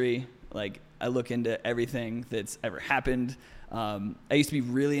history. Like I look into everything that's ever happened. I used to be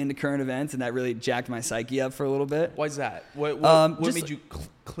really into current events, and that really jacked my psyche up for a little bit. Why's that? What just made you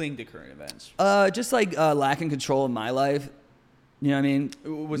cling to current events? Just like lacking control of my life. You know what I mean?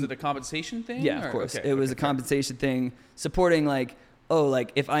 Was it a compensation thing? Yeah, of course. It was a compensation thing, supporting like, oh,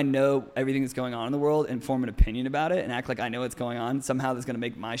 like if I know everything that's going on in the world and form an opinion about it and act like I know what's going on, somehow that's going to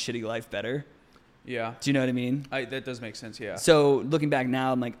make my shitty life better. Yeah. Do you know what I mean? That does make sense, yeah. So looking back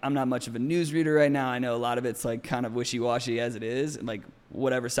now, I'm not much of a news reader right now. I know a lot of it's like kind of wishy-washy as it is. And like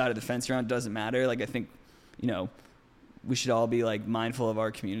whatever side of the fence you're on doesn't matter. Like I think, we should all be like mindful of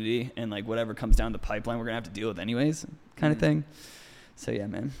our community and like whatever comes down the pipeline we're going to have to deal with anyways kind of thing. So yeah,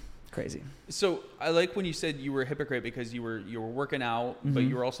 man, crazy. So I like when you said you were a hypocrite because you were working out, but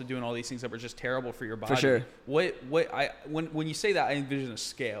you were also doing all these things that were just terrible for your body. For sure. When you say that, I envision a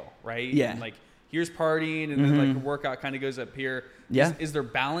scale, right? Yeah. And like here's partying, and then like the workout kind of goes up here. Yeah. Is there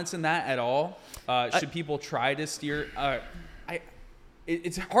balance in that at all? Should people try to steer?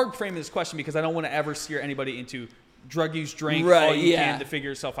 It's hard framing this question because I don't want to ever steer anybody into drug use, drink, all you can to figure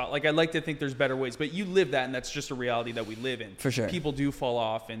yourself out. Like I like to think there's better ways, but you live that, and that's just a reality that we live in. For sure. People do fall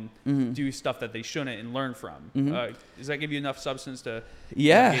off and do stuff that they shouldn't and learn from. Does that give you enough substance to?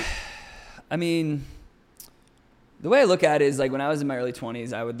 Yeah. I mean, the way I look at it is like when I was in my early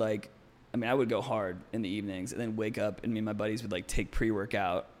 20s, I would go hard in the evenings and then wake up and me and my buddies would like take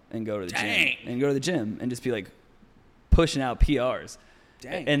pre-workout and go to the gym and just be like pushing out PRs.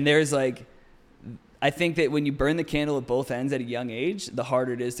 Dang. And there's like, I think that when you burn the candle at both ends at a young age, the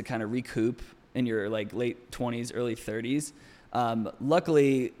harder it is to kind of recoup in your like late 20s, early 30s.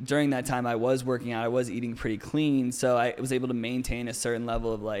 Luckily, during that time, I was working out. I was eating pretty clean, so I was able to maintain a certain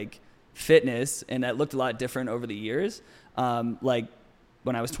level of like fitness, and that looked a lot different over the years. Like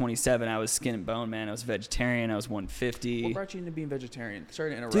when I was 27, I was skin and bone, man. I was vegetarian. I was 150. What brought you into being vegetarian?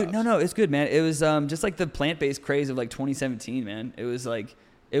 Sorry to interrupt. Dude, no, it's good, man. It was just like the plant-based craze of like 2017, man. It was like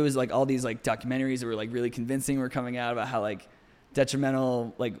all these like documentaries that were like really convincing were coming out about how like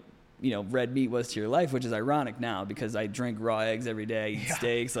detrimental like red meat was to your life, which is ironic now because I drink raw eggs every day, eat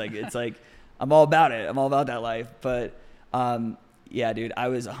steaks. Like it's like I'm all about it. I'm all about that life. But yeah, dude, I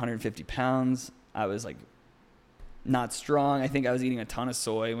was 150 pounds. I was like not strong. I think I was eating a ton of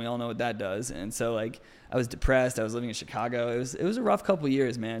soy, and we all know what that does. And so like I was depressed. I was living in Chicago. It was a rough couple of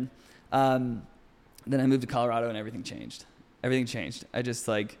years, man. Then I moved to Colorado and everything changed. Everything changed. I just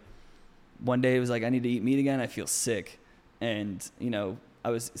like one day it was like I need to eat meat again. I feel sick, and I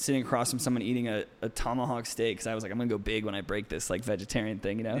was sitting across from someone eating a tomahawk steak because I was like, I'm gonna go big when I break this like vegetarian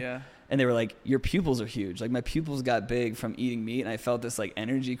thing, Yeah. And they were like, your pupils are huge. Like my pupils got big from eating meat, and I felt this like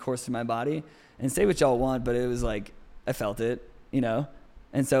energy course through my body. And say what y'all want, but it was like I felt it,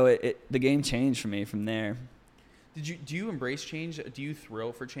 And so the game changed for me from there. Do you embrace change? Do you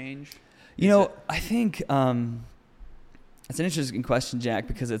thrill for change? I think. It's an interesting question, Jack,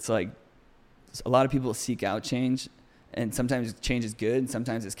 because it's like a lot of people seek out change, and sometimes change is good and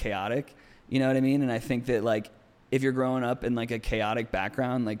sometimes it's chaotic. You know what I mean? And I think that like if you're growing up in like a chaotic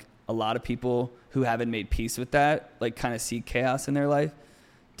background, like a lot of people who haven't made peace with that, like kind of seek chaos in their life.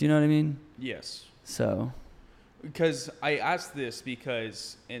 Do you know what I mean? Yes. So. Because I asked this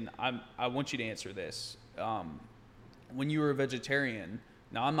and I want you to answer this. When you were a vegetarian.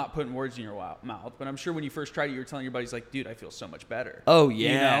 Now, I'm not putting words in your mouth, but I'm sure when you first tried it, you were telling your buddies, like, dude, I feel so much better. Oh,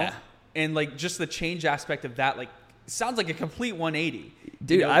 yeah. And, like, just the change aspect of that, like, sounds like a complete 180.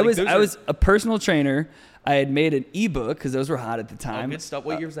 Dude, I was a personal trainer. I had made an ebook because those were hot at the time. Oh, good stuff.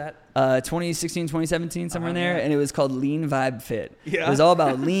 What year was that? 2016, 2017, somewhere in there. And it was called Lean Vibe Fit. Yeah. It was all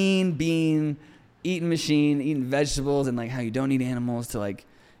about lean, being, eating machine, eating vegetables, and, like, how you don't eat animals to, like,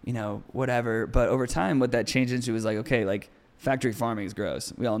 whatever. But over time, what that changed into was, like, okay, like, factory farming is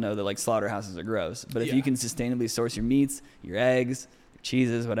gross. We all know that like slaughterhouses are gross. But if you can sustainably source your meats, your eggs, your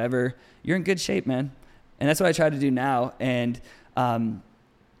cheeses, whatever, you're in good shape, man. And that's what I try to do now. And I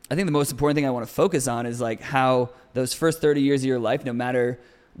think the most important thing I want to focus on is like how those first 30 years of your life, no matter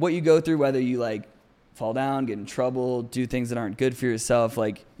what you go through, whether you like fall down, get in trouble, do things that aren't good for yourself,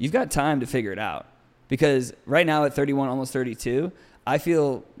 like you've got time to figure it out. Because right now at 31, almost 32, I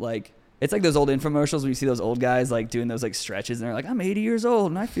feel like it's like those old infomercials where you see those old guys like doing those like stretches and they're like, I'm 80 years old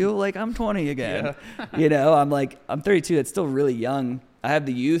and I feel like I'm 20 again. Yeah. I'm 32. That's still really young. I have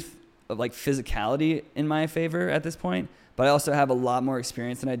the youth of like physicality in my favor at this point, but I also have a lot more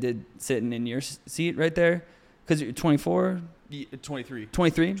experience than I did sitting in your seat right there. Cause you're 24, 23,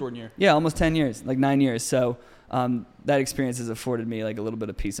 Jordan year. Yeah. Almost 10 years, like 9 years. So, that experience has afforded me like a little bit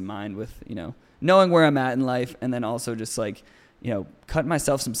of peace of mind with, knowing where I'm at in life. And then also just like, cut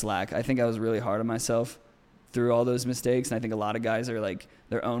myself some slack. I think I was really hard on myself through all those mistakes. And I think a lot of guys are like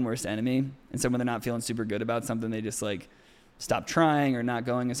their own worst enemy. And so when they're not feeling super good about something, they just like stop trying or not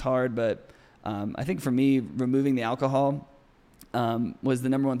going as hard. But I think for me, removing the alcohol was the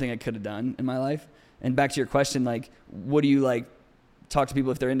number one thing I could have done in my life. And back to your question, like, what do you like talk to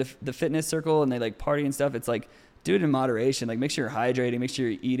people if they're into the fitness circle and they like party and stuff. It's like, do it in moderation. Like, make sure you're hydrating, make sure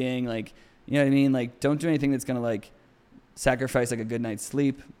you're eating. Like, you know what I mean? Like, don't do anything that's going to like sacrifice like a good night's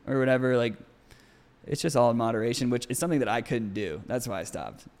sleep or whatever. Like, it's just all in moderation, which is something that I couldn't do. That's why I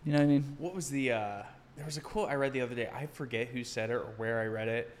stopped. You know what I mean? What was the, there was a quote I read the other day. I forget who said it or where I read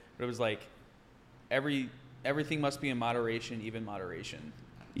it, but it was like, everything must be in moderation, even moderation.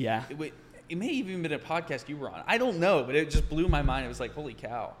 Yeah. It may even been a podcast you were on. I don't know, but it just blew my mind. It was like, holy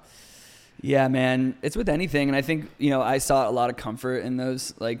cow. Yeah, man. It's with anything. And I think, you know, I saw a lot of comfort in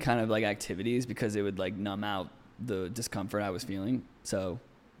those like kind of like activities because it would like numb out the discomfort I was feeling. So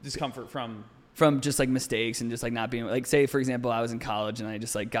discomfort from just like mistakes and just like not being like, say, for example, I was in college and I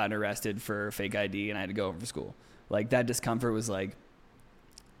just like gotten arrested for fake ID and I had to go over for school. Like that discomfort was like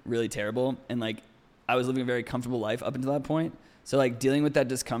really terrible. And like I was living a very comfortable life up until that point. So like dealing with that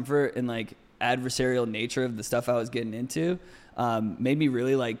discomfort and like adversarial nature of the stuff I was getting into made me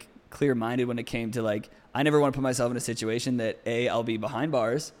really like clear-minded when it came to like, I never want to put myself in a situation that I'll be behind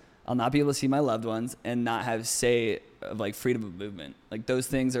bars, I'll not be able to see my loved ones and not have say of like freedom of movement. Like those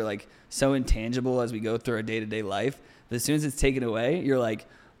things are like so intangible as we go through our day-to-day life. But as soon as it's taken away, you're like,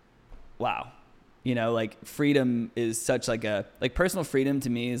 wow. You know, like freedom is such like personal freedom to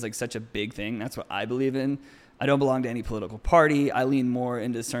me is like such a big thing. That's what I believe in. I don't belong to any political party. I lean more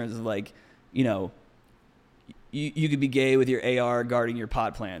into terms of like, you know, you could be gay with your AR guarding your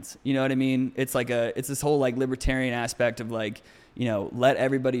pot plants. You know what I mean? It's like it's this whole like libertarian aspect of like, you know, let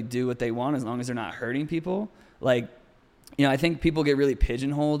everybody do what they want as long as they're not hurting people. Like, you know, I think people get really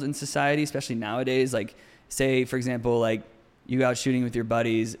pigeonholed in society, especially nowadays. Like, say, for example, like you go out shooting with your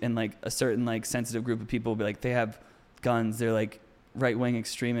buddies and like a certain like sensitive group of people will be like, they have guns, they're like right-wing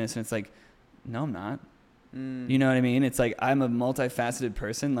extremists. And it's like, no, I'm not. You know what I mean? It's like, I'm a multifaceted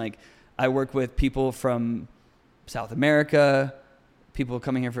person. Like I work with people from South America, people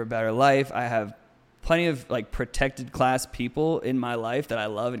coming here for a better life. I have plenty of like protected class people in my life that I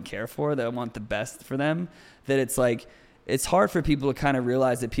love and care for, that I want the best for them. That it's like, it's hard for people to kind of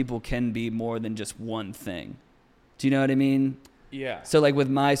realize that people can be more than just one thing. Do you know what I mean? Yeah. So like with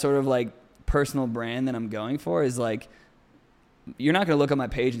my sort of like personal brand that I'm going for is like, you're not going to look on my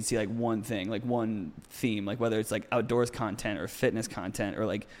page and see like one thing, like one theme, like whether it's like outdoors content or fitness content or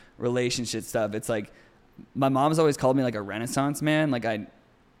like relationship stuff. It's like, my mom's always called me like a Renaissance man. Like I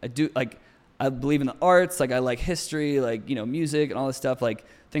do, like I believe in the arts, like I like history, like, you know, music and all this stuff, like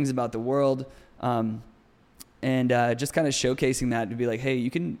things about the world. And just kind of showcasing that to be like, hey, you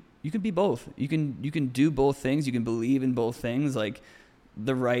can be both. You can do both things. You can believe in both things. Like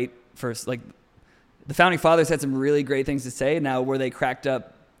the right first, like the founding fathers had some really great things to say. Now, were they cracked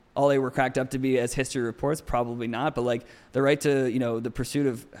up, all they were cracked up to be as history reports? Probably not. But like the right to, you know, the pursuit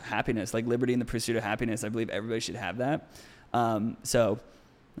of happiness, like liberty and the pursuit of happiness, I believe everybody should have that. So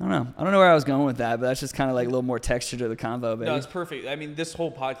I don't know where I was going with that, but that's just kind of like a little more texture to the convo. Baby. No, it's perfect. I mean, this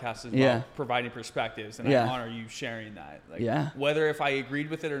whole podcast is about providing perspectives, and I honor you sharing that. Like, whether if I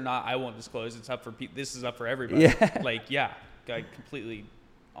agreed with it or not, I won't disclose. It's up for this is up for everybody. Yeah. Like, I completely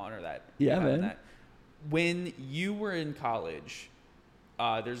honor that. Yeah, man. That. When you were in college,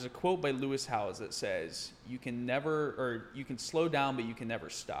 there's a quote by Lewis Howes that says, you can slow down, but you can never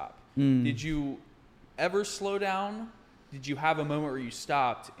stop. Did you ever slow down? Did you have a moment where you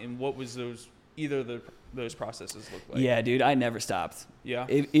stopped, and what was those processes look like? Yeah, dude, I never stopped. Yeah.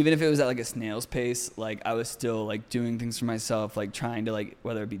 Even if it was at like a snail's pace, like I was still like doing things for myself, like trying to like,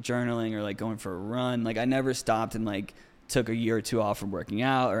 whether it be journaling or like going for a run, like I never stopped and like took a year or two off from working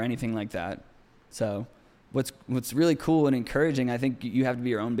out or anything like that. So what's really cool and encouraging, I think you have to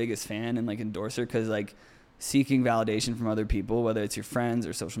be your own biggest fan and like endorser, because like seeking validation from other people, whether it's your friends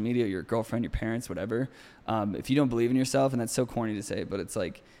or social media, or your girlfriend, your parents, whatever. If you don't believe in yourself, and that's so corny to say, but it's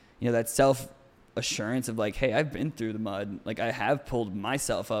like, you know, that self-assurance of like, hey, I've been through the mud. Like I have pulled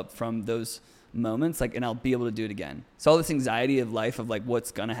myself up from those moments, like, and I'll be able to do it again. So all this anxiety of life of like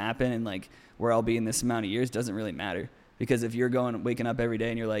what's going to happen and like where I'll be in this amount of years doesn't really matter. Because if you're waking up every day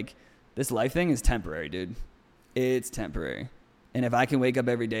and you're like, this life thing is temporary, dude. It's temporary. And if I can wake up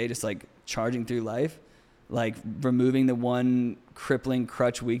every day just like charging through life, like removing the one crippling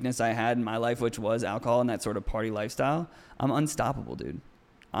crutch weakness I had in my life, which was alcohol and that sort of party lifestyle, I'm unstoppable, dude.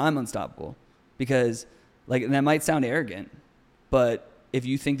 I'm unstoppable. Because like, and that might sound arrogant, but if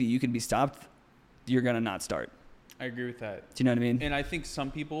you think that you can be stopped, you're going to not start. I agree with that. Do you know what I mean? And I think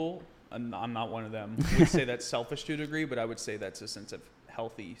some people, and I'm not one of them, would say that's selfish to a degree, but I would say that's a sense of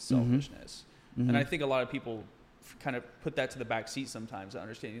healthy selfishness. Mm-hmm. And I think a lot of people kind of put that to the back seat sometimes,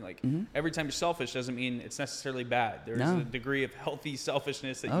 understanding like every time you're selfish doesn't mean it's necessarily bad. There's a degree of healthy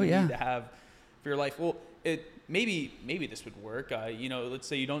selfishness that you need to have for your life. Well, maybe this would work. Let's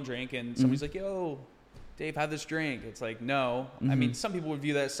say you don't drink and somebody's like, yo, Dave, have this drink. It's like, no. I mean, some people would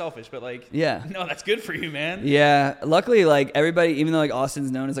view that as selfish, but like, no, that's good for you, man. Yeah. Luckily, like everybody, even though like Austin's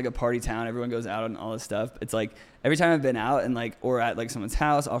known as like a party town, everyone goes out and all this stuff. It's like every time I've been out and like, or at like someone's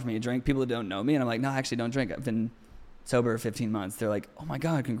house, offer me a drink, people that don't know me. And I'm like, no, I actually don't drink. I've been sober 15 months. They're like, oh my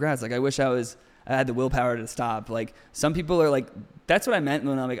God, congrats. Like, I wish I had the willpower to stop. Like some people are like, that's what I meant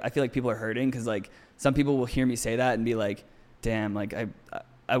when I'm like, I feel like people are hurting. Cause like some people will hear me say that and be like, damn, like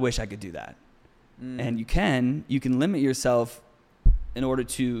I wish I could do that. And you can limit yourself in order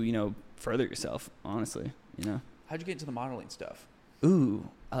to, further yourself, honestly, How'd you get into the modeling stuff? Ooh,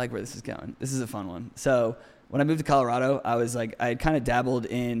 I like where this is going. This is a fun one. So when I moved to Colorado, I was like, I had kind of dabbled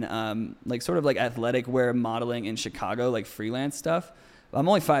in like sort of like athletic wear modeling in Chicago, like freelance stuff. I'm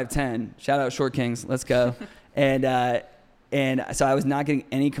only 5'10". Shout out Short Kings. Let's go. And so I was not getting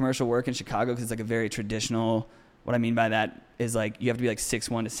any commercial work in Chicago because it's like a very traditional. What I mean by that is like you have to be like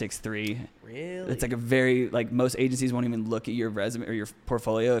 6'1" to 6'3". Really? It's like a very like most agencies won't even look at your resume or your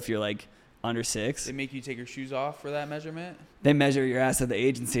portfolio if you're like under 6. They make you take your shoes off for that measurement? They measure your ass at the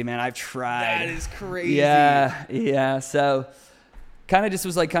agency, man. I've tried. That is crazy. Yeah. So kind of just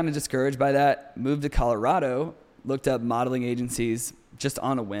was like kind of discouraged by that. Moved to Colorado, looked up modeling agencies just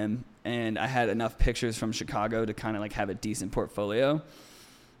on a whim, and I had enough pictures from Chicago to kind of like have a decent portfolio.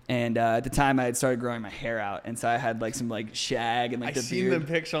 And at the time, I had started growing my hair out, and so I had like some like shag and like the beard. I seen them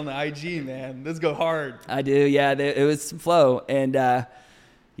pics on the IG, man. Those go hard. I do, yeah. It was some flow, and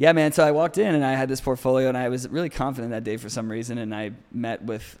yeah, man. So I walked in, and I had this portfolio, and I was really confident that day for some reason. And I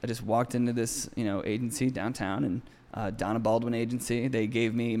just walked into this agency downtown, and Donna Baldwin Agency. They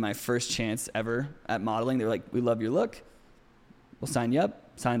gave me my first chance ever at modeling. They were like, "We love your look. We'll sign you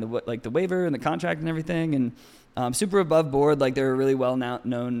up. Sign the waiver and the contract and everything." And super above board, like they're a really well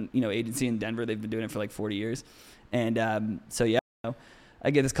known agency in Denver. They've been doing it for like 40 years. And so yeah,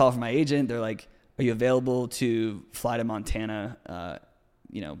 I get this call from my agent. They're like, "Are you available to fly to Montana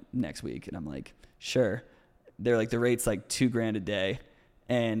next week?" And I'm like, "Sure." They're like, "The rate's like $2,000 a day."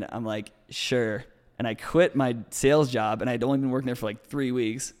 And I'm like, "Sure." And I quit my sales job, and I'd only been working there for like 3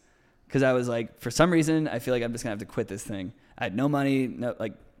 weeks because I was like, for some reason, I feel like I'm just gonna have to quit this thing. I had no money, it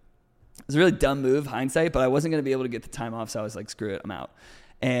was a really dumb move, hindsight, but I wasn't going to be able to get the time off, so I was like, screw it, I'm out.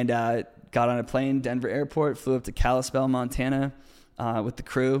 And got on a plane, Denver airport, flew up to Kalispell, Montana with the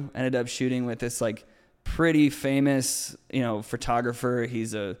crew. Ended up shooting with this like pretty famous, photographer.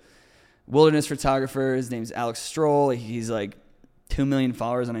 He's a wilderness photographer. His name's Alex Stroll. He's like 2 million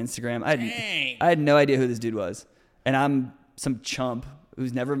followers on Instagram. I had no idea who this dude was. And I'm some chump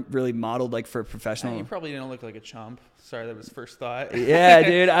who's never really modeled like for a professional. You probably didn't look like a chump. Sorry, that was first thought. Yeah,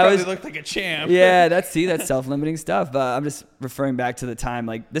 dude. I looked like a champ. Yeah, that's self-limiting stuff. But I'm just referring back to the time.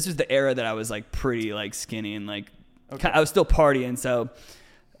 Like this was the era that I was like pretty like skinny and like I was still partying. So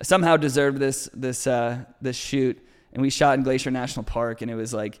somehow deserved this shoot. And we shot in Glacier National Park, and it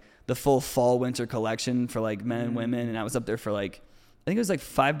was like the full fall winter collection for like men and women. And I was up there for like I think it was like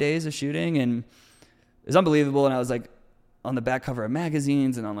 5 days of shooting, and it was unbelievable. And I was like on the back cover of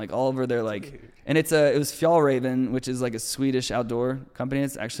magazines and on like all over their like, and it was Fjallraven, which is like a Swedish outdoor company.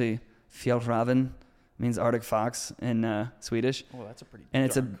 It's actually Fjallraven, means Arctic fox in Swedish. Oh, that's a pretty. And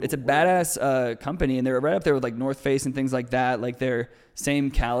it's a badass company, and they're right up there with like North Face and things like that. Like they're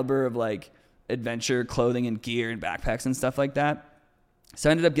same caliber of like adventure clothing and gear and backpacks and stuff like that. So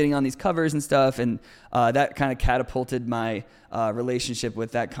I ended up getting on these covers and stuff, and that kind of catapulted my relationship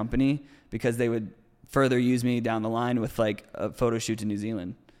with that company because they would further use me down the line with like a photo shoot to New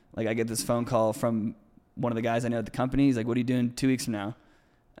Zealand. Like I get this phone call from one of the guys I know at the company. He's like, "What are you doing 2 weeks from now?"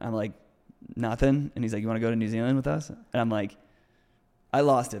 And I'm like, "Nothing." And he's like, "You want to go to New Zealand with us?" And I'm like, I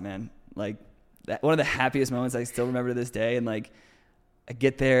lost it, man. Like that, one of the happiest moments I still remember to this day. And like, I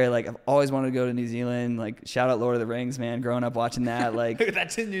get there, like I've always wanted to go to New Zealand. Like shout out Lord of the Rings, man. Growing up watching that, like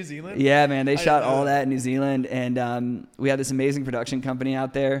that's in New Zealand. Yeah, man. They shot all that in New Zealand, and we had this amazing production company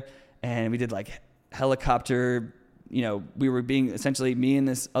out there, and we did like helicopter. We were being essentially me and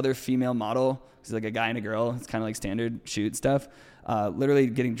this other female model. It's like a guy and a girl. It's kind of like standard shoot stuff. Literally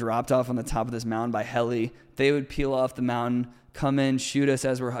getting dropped off on the top of this mountain by heli. They would peel off the mountain, come in, shoot us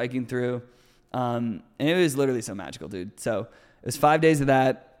as we're hiking through, and it was literally so magical, dude. So it was 5 days of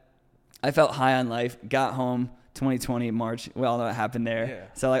that. I felt high on life. Got home 2020 March. We all know what happened there. Yeah.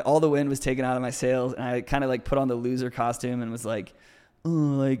 So like all the wind was taken out of my sails, and I kind of like put on the loser costume and was like, "Oh,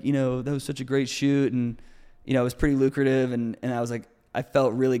 like that was such a great shoot," and it was pretty lucrative, and I was like, I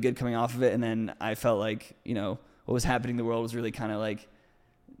felt really good coming off of it, and then I felt like what was happening in the world was really kind of like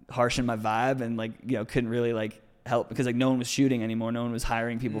harshing my vibe, and like couldn't really like help because like no one was shooting anymore. No one was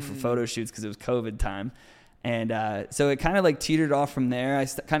hiring people for photo shoots because it was COVID time. And so it kind of like teetered off from there. I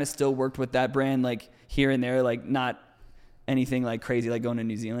kind of still worked with that brand like here and there, like not anything like crazy like going to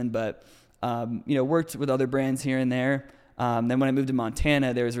New Zealand, but worked with other brands here and there. Then when I moved to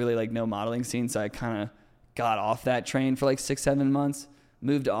Montana, there was really like no modeling scene, so I kind of got off that train for like 6-7 months.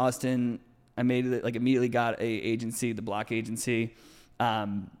 Moved to Austin. I immediately got a agency, the Block Agency,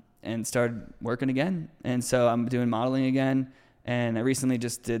 and started working again. And so I'm doing modeling again. And I recently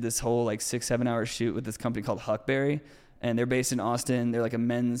just did this whole like 6-7 hour shoot with this company called Huckberry, and they're based in Austin. They're like a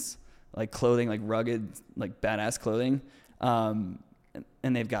men's like clothing, like rugged, like badass clothing.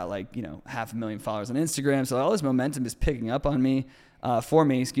 And they've got like, 500,000 followers on Instagram. So all this momentum is picking up on me, for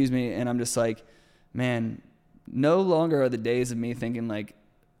me, excuse me. And I'm just like, man, no longer are the days of me thinking like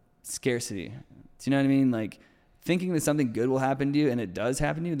scarcity. Do you know what I mean? Like thinking that something good will happen to you and it does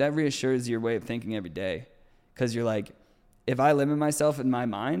happen to you, that reassures your way of thinking every day. Cause you're like, if I limit myself in my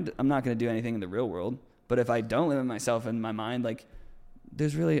mind, I'm not going to do anything in the real world. But if I don't limit myself in my mind, like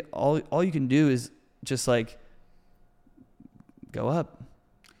there's really all you can do is just like go up.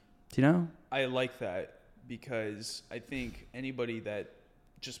 Do you know? I like that because I think anybody that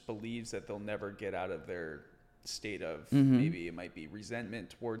just believes that they'll never get out of their state of maybe it might be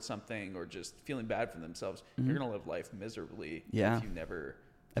resentment towards something or just feeling bad for themselves, you're going to live life miserably if you never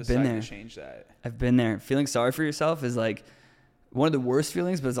decide to change that. I've been there. Feeling sorry for yourself is like one of the worst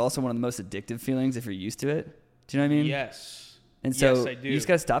feelings, but it's also one of the most addictive feelings if you're used to it. Do you know what I mean? Yes. And so yes, I do. You just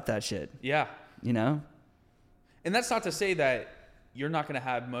got to stop that shit. Yeah. And that's not to say that you're not going to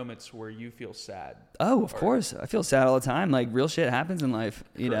have moments where you feel sad. Oh, of course. I feel sad all the time. Like real shit happens in life,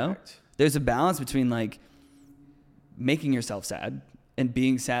 you know? There's a balance between like making yourself sad and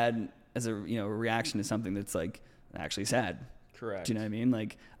being sad as a, a reaction to something that's like actually sad. Correct. Do you know what I mean?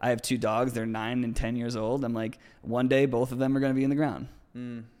 Like I have 2 dogs. They're 9 and 10 years old. I'm like, one day both of them are going to be in the ground.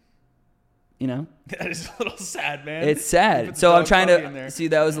 That is a little sad, man. It's sad. So I'm trying to see,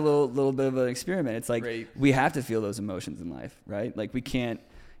 that was a little bit of an experiment. It's like we have to feel those emotions in life, right? Like we can't,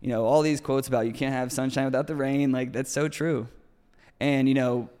 all these quotes about you can't have sunshine without the rain. Like that's so true.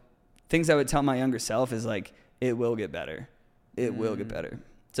 And, things I would tell my younger self is like, it will get better. It will get better.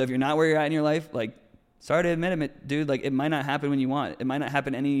 So if you're not where you're at in your life, like sorry to admit it, dude, like it might not happen when you want it. It might not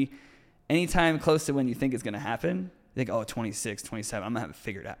happen any time close to when you think it's going to happen. You think, 26, 27, I'm going to have it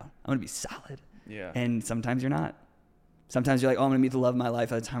figured out. I'm going to be solid. Yeah. And sometimes you're not. Sometimes you're like, I'm going to meet the love of my life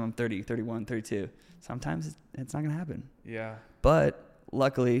by the time I'm 30, 31, 32. Sometimes it's not going to happen. Yeah. But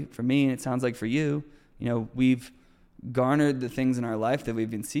luckily for me, and it sounds like for you, we've garnered the things in our life that we've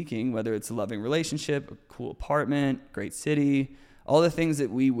been seeking, whether it's a loving relationship, a cool apartment, great city, all the things that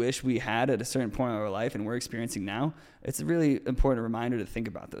we wish we had at a certain point in our life and we're experiencing now. It's a really important reminder to think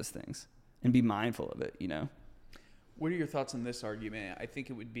about those things and be mindful of it, What are your thoughts on this argument? I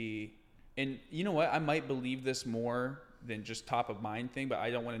think it would be, and you know what? I might believe this more than just top of mind thing, but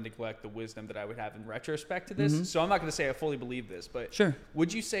I don't want to neglect the wisdom that I would have in retrospect to this. So I'm not going to say I fully believe this, but sure.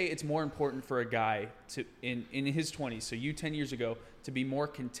 Would you say it's more important for a guy to, in his 20s, so you 10 years ago, to be more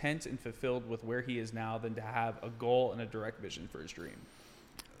content and fulfilled with where he is now than to have a goal and a direct vision for his dream?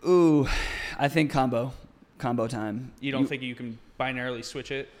 Ooh, I think combo time. You don't think you can binarily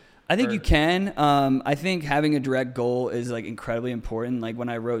switch it? I think you can. I think having a direct goal is like incredibly important. Like when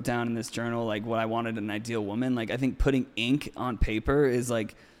I wrote down in this journal, like what I wanted in an ideal woman, like I think putting ink on paper is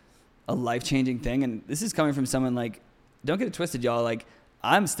like a life-changing thing. And this is coming from someone like, don't get it twisted, y'all. Like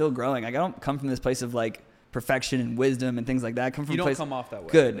I'm still growing. Like I don't come from this place of like perfection and wisdom and things like that. I come from you a don't place, come off that way.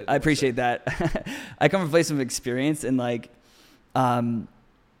 Good. I appreciate that. I come from a place of experience and like,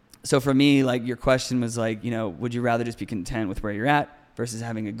 so for me, like your question was like, would you rather just be content with where you're at versus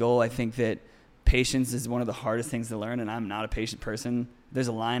having a goal? I think that patience is one of the hardest things to learn, and I'm not a patient person. There's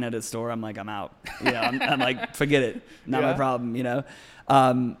a line at a store, I'm like, I'm out. I'm like, forget it. Not my problem,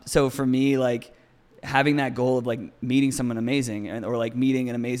 So for me, like having that goal of like meeting someone amazing or like meeting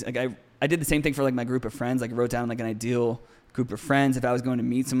an amazing, like I did the same thing for like my group of friends. Like I wrote down like an ideal group of friends. If I was going to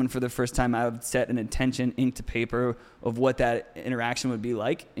meet someone for the first time, I would set an intention, ink to paper, of what that interaction would be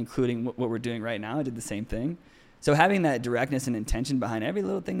like, including what we're doing right now. I did the same thing. So having that directness and intention behind every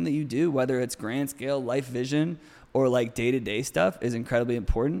little thing that you do, whether it's grand scale life vision or like day-to-day stuff, is incredibly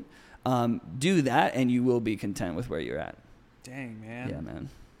important. Do that and you will be content with where you're at. Dang, man. Yeah, man.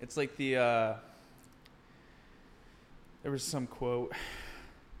 It's like the, there was some quote,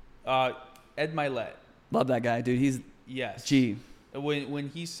 Ed Milet. Love that guy, dude. He's G. When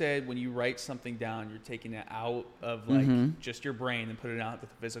he said, when you write something down, you're taking it out of like just your brain and put it out to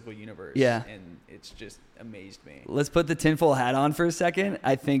the physical universe. Yeah. And it's just amazed me. Let's put the tinfoil hat on for a second.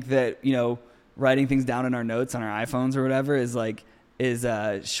 I think that, writing things down in our notes on our iPhones or whatever is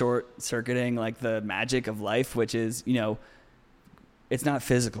short circuiting like the magic of life, which is, it's not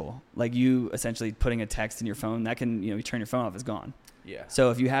physical. Like you essentially putting a text in your phone that can, you turn your phone off, it's gone. Yeah.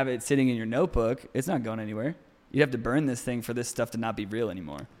 So if you have it sitting in your notebook, it's not going anywhere. You'd have to burn this thing for this stuff to not be real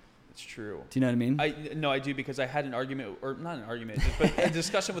anymore. It's true. Do you know what I mean? No, I do, because I had an argument, or not an argument, but a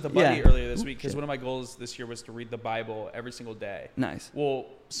discussion with a buddy earlier this week, because one of my goals this year was to read the Bible every single day. Nice. Well,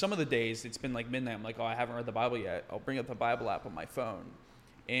 some of the days it's been like midnight. I'm like, oh, I haven't read the Bible yet. I'll bring up the Bible app on my phone.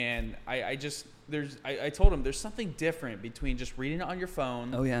 And I told him there's something different between just reading it on your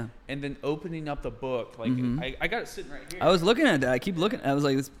phone. Oh, yeah. And then opening up the book. Like, I got it sitting right here. I was looking at that. I keep looking. I was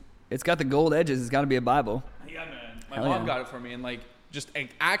like, it's got the gold edges. It's got to be a Bible. Yeah, man. My mom got it for me, and like, just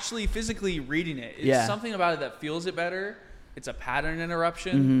actually physically reading it. It's something about it that feels it better. It's a pattern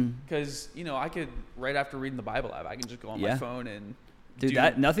interruption, because, I could, right after reading the Bible app, I can just go on my phone and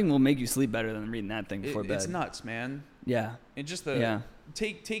dude, nothing will make you sleep better than reading that thing before bed. It's nuts, man. Yeah. And just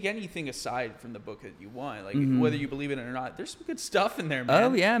take anything aside from the book that you want, like whether you believe in it or not. There's some good stuff in there, man.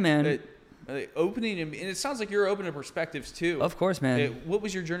 Oh yeah, man. Opening, and it sounds like you're open to perspectives too. Of course, man. What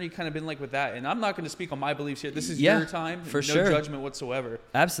was your journey kind of been like with that? And I'm not going to speak on my beliefs here. This is your time. For no sure. judgment whatsoever.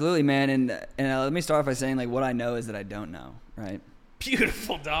 Absolutely, man. And let me start off by saying, like, what I know is that I don't know, right?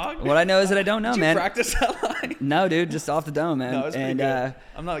 Beautiful, dog. What I know is that I don't know, Did man. you practice that line? No, dude, just off the dome, man. No, it's pretty good.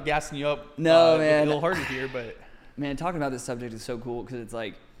 I'm not gassing you up. No, man. A little harder here, but man, talking about this subject is so cool, because it's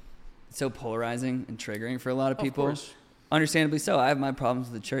like so polarizing and triggering for a lot of people. Of course. Understandably so. I have my problems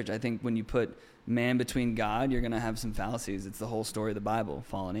with the church. I think when you put man between God, you're going to have some fallacies. It's the whole story of the Bible,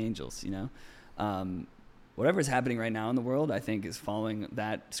 fallen angels, whatever's happening right now in the world, I think is following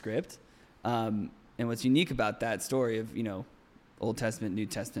that script. And what's unique about that story of, Old Testament, New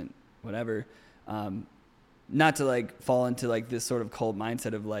Testament, whatever, not to like fall into like this sort of cult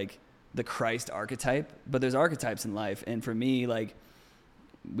mindset of like the Christ archetype, but there's archetypes in life. And for me, like,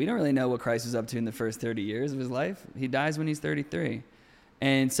 we don't really know what Christ was up to in the first 30 years of his life. He dies when he's 33.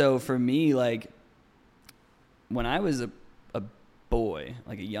 And so for me, like, when I was a boy,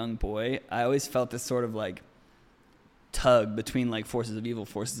 like a young boy, I always felt this sort of like tug between like forces of evil,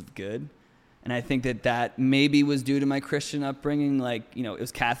 forces of good. And I think that maybe was due to my Christian upbringing. Like, it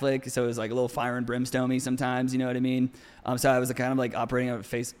was Catholic, so it was like a little fire and brimstone-y sometimes, you know what I mean? So I was kind of like operating at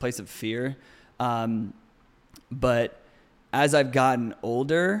a place of fear. But as I've gotten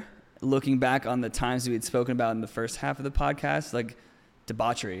older, looking back on the times we had spoken about in the first half of the podcast, like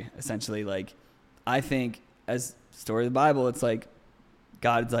debauchery, essentially, like, I think as story of the Bible, it's like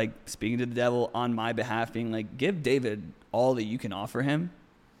God's like speaking to the devil on my behalf, being like, give David all that you can offer him.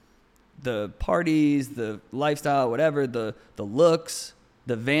 The parties, the lifestyle, whatever, the looks,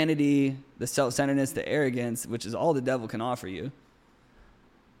 the vanity, the self-centeredness, the arrogance, which is all the devil can offer you.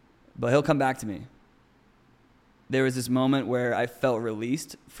 But he'll come back to me. There was this moment where I felt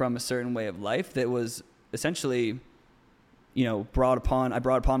released from a certain way of life that was essentially, I brought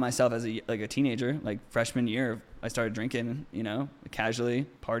upon myself as a teenager, like freshman year. I started drinking, casually,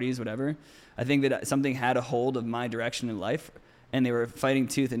 parties, whatever. I think that something had a hold of my direction in life, and they were fighting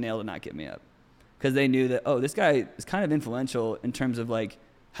tooth and nail to not get me up, because they knew that, this guy is kind of influential in terms of like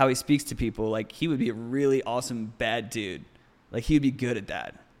how he speaks to people. Like, he would be a really awesome bad dude. Like, he would be good at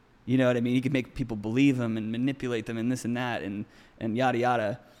that. You know what I mean? He could make people believe him and manipulate them and this and that and yada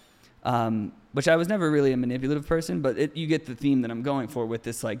yada. Which I was never really a manipulative person, but you get the theme that I'm going for with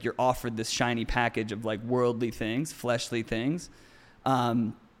this, like, you're offered this shiny package of like worldly things, fleshly things.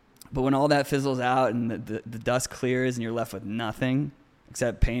 But when all that fizzles out and the dust clears and you're left with nothing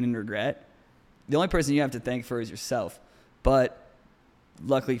except pain and regret, the only person you have to thank for is yourself. But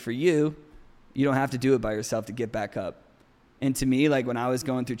luckily for you, you don't have to do it by yourself to get back up. And to me, like, when I was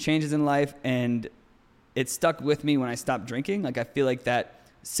going through changes in life, and it stuck with me when I stopped drinking, like, I feel like that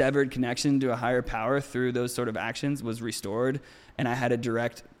severed connection to a higher power through those sort of actions was restored, and I had a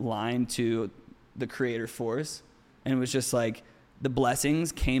direct line to the creator force, and it was just like the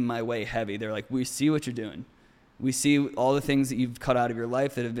blessings came my way heavy. They're like, we see what you're doing. We see all the things that you've cut out of your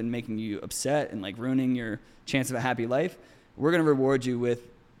life that have been making you upset and like ruining your chance of a happy life. We're going to reward you with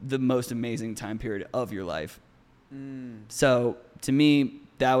the most amazing time period of your life. So to me,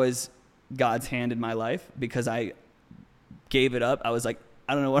 that was God's hand in my life, because I gave it up. I was like,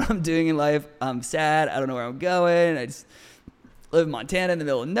 I don't know what I'm doing in life. I'm sad. I don't know where I'm going. I just live in Montana in the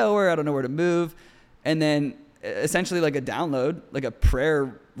middle of nowhere. I don't know where to move. And then essentially like a download, like a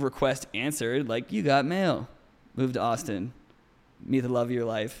prayer request answered, like, you got mail. Move to Austin. Meet the love of your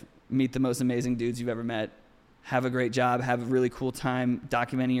life. Meet the most amazing dudes you've ever met. Have a great job, have a really cool time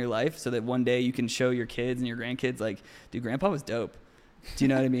documenting your life so that one day you can show your kids and your grandkids, like, dude, grandpa was dope. Do you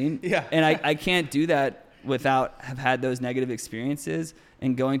know what I mean? Yeah. And I can't do that without have had those negative experiences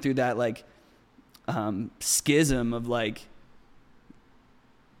and going through that like schism of like,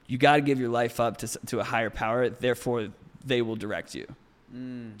 you got to give your life up to a higher power, therefore they will direct you.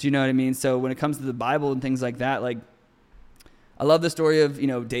 Do you know what I mean? So when it comes to the Bible and things like that, like I love the story of,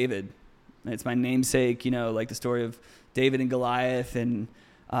 David. It's my namesake, like the story of David and Goliath. And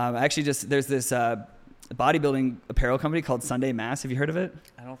actually there's this bodybuilding apparel company called Sunday Mass. Have you heard of it?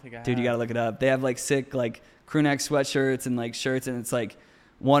 I don't think I have. Dude, you got to look it up. They have like sick like crew neck sweatshirts and like shirts. And it's like,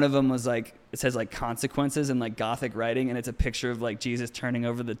 one of them was like, it says like consequences in like Gothic writing. And it's a picture of like Jesus turning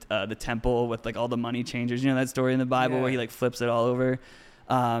over the temple with like all the money changers. You know that story in the Bible where he like flips it all over.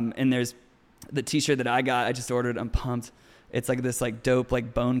 And there's the t-shirt that I got, I just ordered. I'm pumped. It's like this like dope,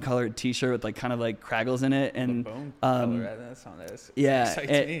 like bone colored t-shirt with like kind of like craggles in it. And, bone color, that sounds yeah,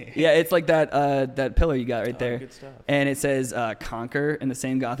 it's like that pillar you got right there. Good stuff. And it says, conquer in the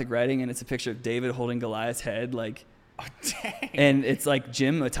same Gothic writing. And it's a picture of David holding Goliath's head. Like, oh, dang. And it's like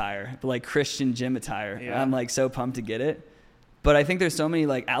gym attire, but like Christian gym attire. Yeah. I'm like so pumped to get it. But I think there's so many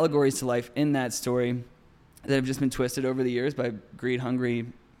like allegories to life in that story that have just been twisted over the years by greed hungry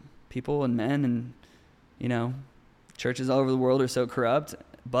people and men. And, churches all over the world are so corrupt,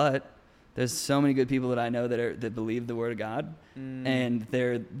 but there's so many good people that I know that believe the word of God, and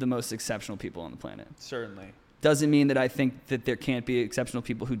they're the most exceptional people on the planet. Certainly. Doesn't mean that I think that there can't be exceptional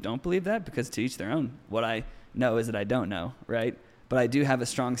people who don't believe that, because to each their own. What I know is that I don't know, right? But I do have a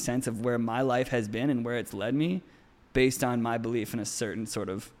strong sense of where my life has been and where it's led me based on my belief in a certain sort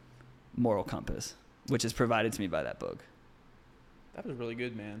of moral compass, which is provided to me by that book. That was really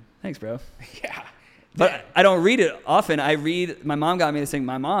good, man. Thanks, bro. Yeah. But I don't read it often. My mom got me this thing.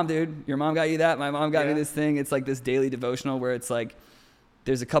 My mom, dude, your mom got you that? My mom got me this thing. It's like this daily devotional where it's like,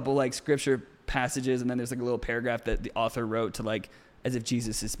 there's a couple like scripture passages and then there's like a little paragraph that the author wrote to like, as if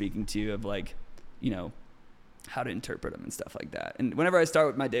Jesus is speaking to you of like, how to interpret them and stuff like that. And whenever I start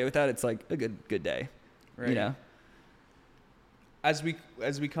with my day with that, it's like a good day, right. As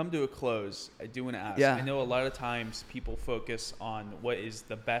we come to a close, I do want to ask, I know a lot of times people focus on what is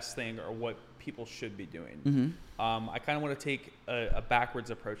the best thing or what people should be doing. Mm-hmm. I kind of want to take a backwards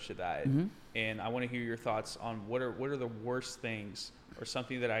approach to that. Mm-hmm. And I want to hear your thoughts on what are the worst things or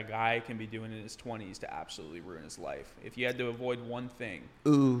something that a guy can be doing in his 20s to absolutely ruin his life. If you had to avoid one thing.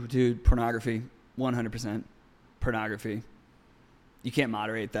 Ooh, dude, pornography, 100%. Pornography. You can't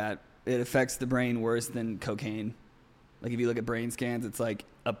moderate that. It affects the brain worse than cocaine. Like if you look at brain scans, it's like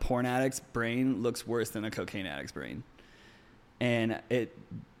a porn addict's brain looks worse than a cocaine addict's brain. And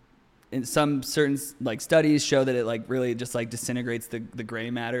in some certain like studies show that it like really just like disintegrates the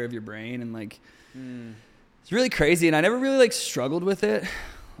gray matter of your brain. And like, it's really crazy. And I never really like struggled with it.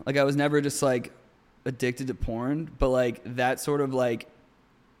 Like I was never just like addicted to porn, but like that sort of like,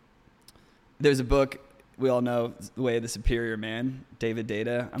 there's a book we all know, The Way of the Superior Man, David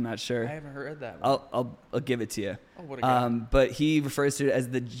Data. I'm not sure. I haven't heard that one. I'll give it to you. Oh, what a guy. But he refers to it as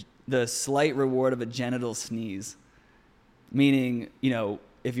the slight reward of a genital sneeze. Meaning,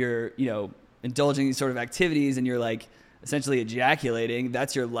 if you're, indulging these sort of activities and you're like essentially ejaculating,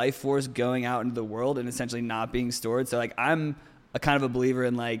 that's your life force going out into the world and essentially not being stored. So like I'm a kind of a believer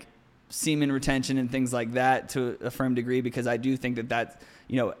in like semen retention and things like that to a firm degree, because I do think that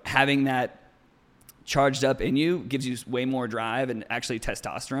having that charged up in you gives you way more drive and actually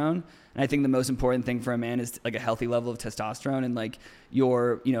testosterone. And I think the most important thing for a man is like a healthy level of testosterone, and like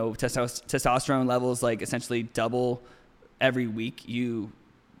your, testosterone levels like essentially double every week you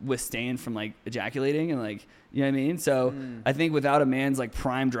withstand from like ejaculating, and like, you know what I mean? So I think without a man's like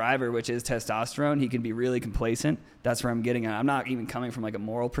prime driver, which is testosterone, he can be really complacent. That's where I'm getting at. I'm not even coming from like a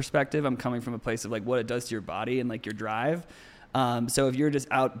moral perspective. I'm coming from a place of like what it does to your body and like your drive. So if you're just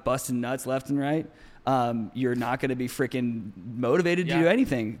out busting nuts left and right, you're not going to be freaking motivated to do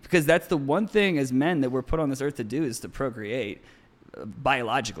anything, because that's the one thing as men that we're put on this earth to do, is to procreate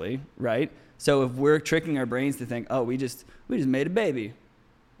biologically, right? So if we're tricking our brains to think, oh, we just made a baby,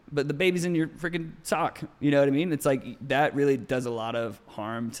 but the baby's in your freaking sock, you know what I mean? It's like that really does a lot of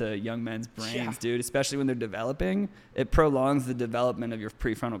harm to young men's brains, dude, especially when they're developing. It prolongs the development of your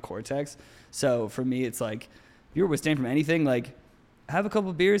prefrontal cortex. So for me, it's like, if you're withstanding from anything, like have a couple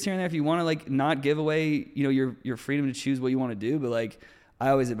of beers here and there if you want to like not give away, your freedom to choose what you want to do. But like, I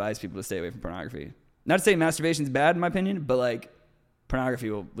always advise people to stay away from pornography. Not to say masturbation's bad in my opinion, but like pornography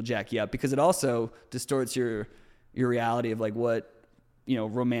will jack you up, because it also distorts your reality of like what,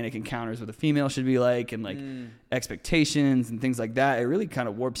 romantic encounters with a female should be like, and like expectations and things like that. It really kind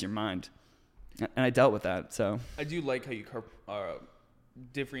of warps your mind. And I dealt with that. So I do like how you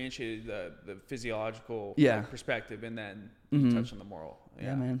differentiated the physiological perspective, and then touch on the moral.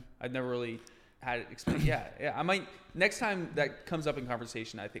 Yeah, man. I've never really had it explained. Yeah. I might, next time that comes up in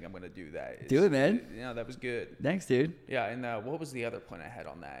conversation, I think I'm going to do that. Do it, man. Yeah, that was good. Thanks, dude. Yeah, and what was the other point I had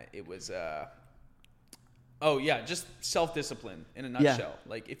on that? It was, just self-discipline in a nutshell.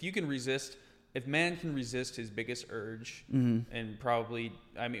 Like, if man can resist his biggest urge, and probably,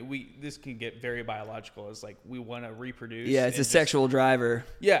 I mean, this can get very biological. It's like we want to reproduce. Yeah, it's a sexual driver.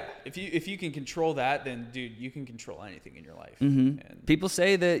 Yeah, if you can control that, then dude, you can control anything in your life. And people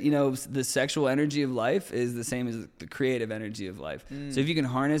say that the sexual energy of life is the same as the creative energy of life. So if you can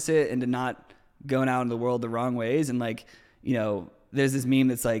harness it into not going out in the world the wrong ways, and there's this meme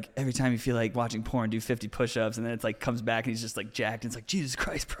that's like, every time you feel like watching porn, do 50 push-ups, and then it's like comes back and he's just like jacked, and it's like, Jesus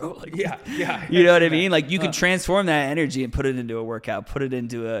Christ, bro. Like, yeah. You know what I mean? Like, you can transform that energy and put it into a workout, put it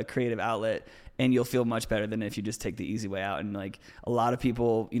into a creative outlet, and you'll feel much better than if you just take the easy way out. And like, a lot of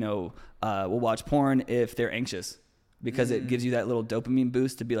people, will watch porn if they're anxious, because it gives you that little dopamine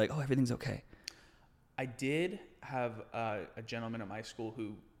boost to be like, oh, everything's okay. I did have a gentleman at my school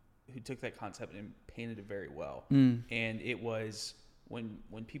who took that concept and painted it very well. And it was,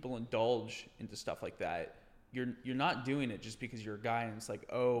 when people indulge into stuff like that, you're not doing it just because you're a guy and it's like,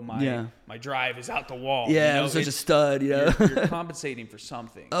 oh, my drive is out the wall. Yeah, I'm such a stud. You're compensating for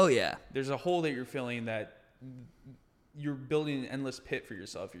something. Oh yeah. There's a hole that you're filling that you're building an endless pit for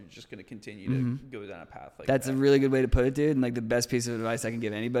yourself. You're just going to continue to go down a path like that. That's a really good way to put it, dude. And like, the best piece of advice I can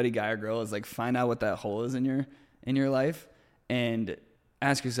give anybody, guy or girl, is like, find out what that hole is in your life, and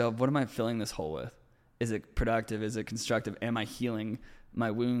ask yourself, what am I filling this hole with? Is it productive? Is it constructive? Am I healing my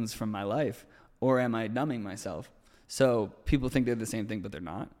wounds from my life, or am I numbing myself? So people think they're the same thing, but they're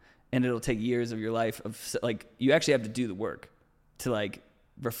not. And it'll take years of your life of like, you actually have to do the work to like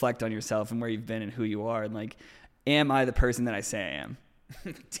reflect on yourself and where you've been and who you are. And like, am I the person that I say I am?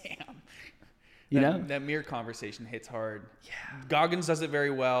 Damn. That mirror conversation hits hard. Yeah. Goggins does it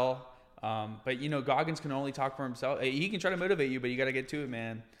very well. But Goggins can only talk for himself. He can try to motivate you, but you got to get to it,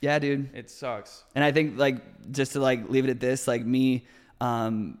 man. Yeah, dude. It sucks. And I think, like, just to like leave it at this, like me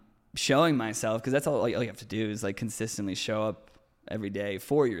showing myself, because that's all you have to do is like consistently show up every day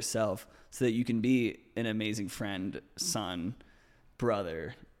for yourself, so that you can be an amazing friend, son,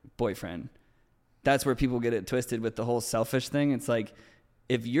 brother, boyfriend. That's where people get it twisted with the whole selfish thing. It's like,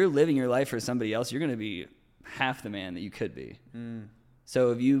 if you're living your life for somebody else, you're going to be half the man that you could be.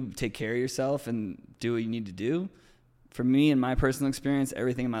 So if you take care of yourself and do what you need to do, for me, in my personal experience,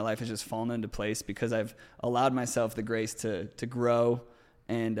 everything in my life has just fallen into place because I've allowed myself the grace to grow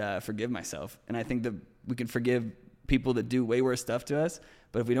and forgive myself. And I think that we can forgive people that do way worse stuff to us,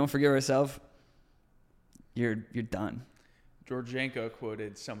 but if we don't forgive ourselves, you're done. Georgienko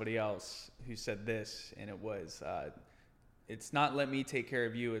quoted somebody else who said this, and it was, it's not let me take care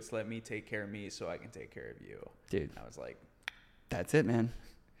of you, it's let me take care of me so I can take care of you. Dude. And I was like, that's it, man.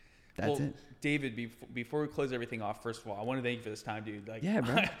 That's it. David, before we close everything off, first of all, I want to thank you for this time, dude. Like, yeah,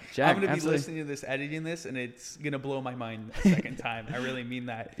 bro. Jack, I'm going to be absolutely. listening to this, editing this, and it's going to blow my mind a second time. I really mean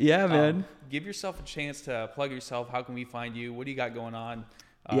that. Yeah, man. Give yourself a chance to plug yourself. How can we find you? What do you got going on?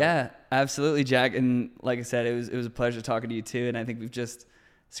 Yeah, absolutely, Jack. And like I said, it was a pleasure talking to you too. And I think we've just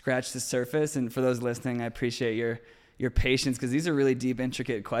scratched the surface. And for those listening, I appreciate your patience, because these are really deep,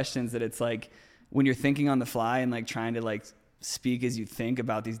 intricate questions that it's like, when you're thinking on the fly and like trying to like speak as you think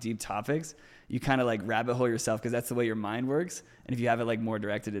about these deep topics, you kind of like rabbit hole yourself, because that's the way your mind works. And if you have it like more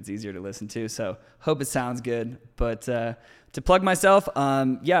directed, it's easier to listen to. So hope it sounds good. But to plug myself,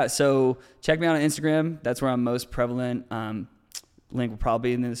 so check me out on Instagram. That's where I'm most prevalent. Link will probably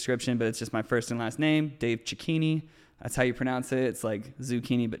be in the description, but it's just my first and last name, Dave Cecchini. That's how you pronounce it. It's like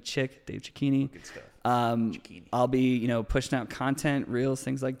zucchini, but chick, Dave Cecchini. Good stuff. Cecchini. I'll be, pushing out content, reels,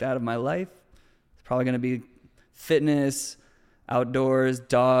 things like that of my life. It's probably going to be fitness, outdoors,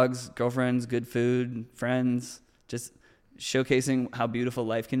 dogs, girlfriends, good food, friends, just showcasing how beautiful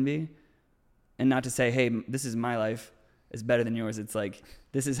life can be. And not to say, hey, this is my life, it's better than yours. It's like,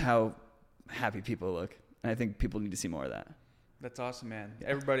 this is how happy people look. And I think people need to see more of that. That's awesome, man.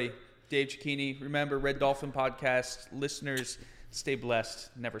 Everybody, Dave Cecchini. Remember, Red Dolphin Podcast listeners, stay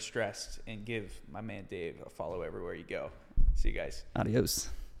blessed, never stressed, and give my man Dave a follow everywhere you go. See you guys. Adios.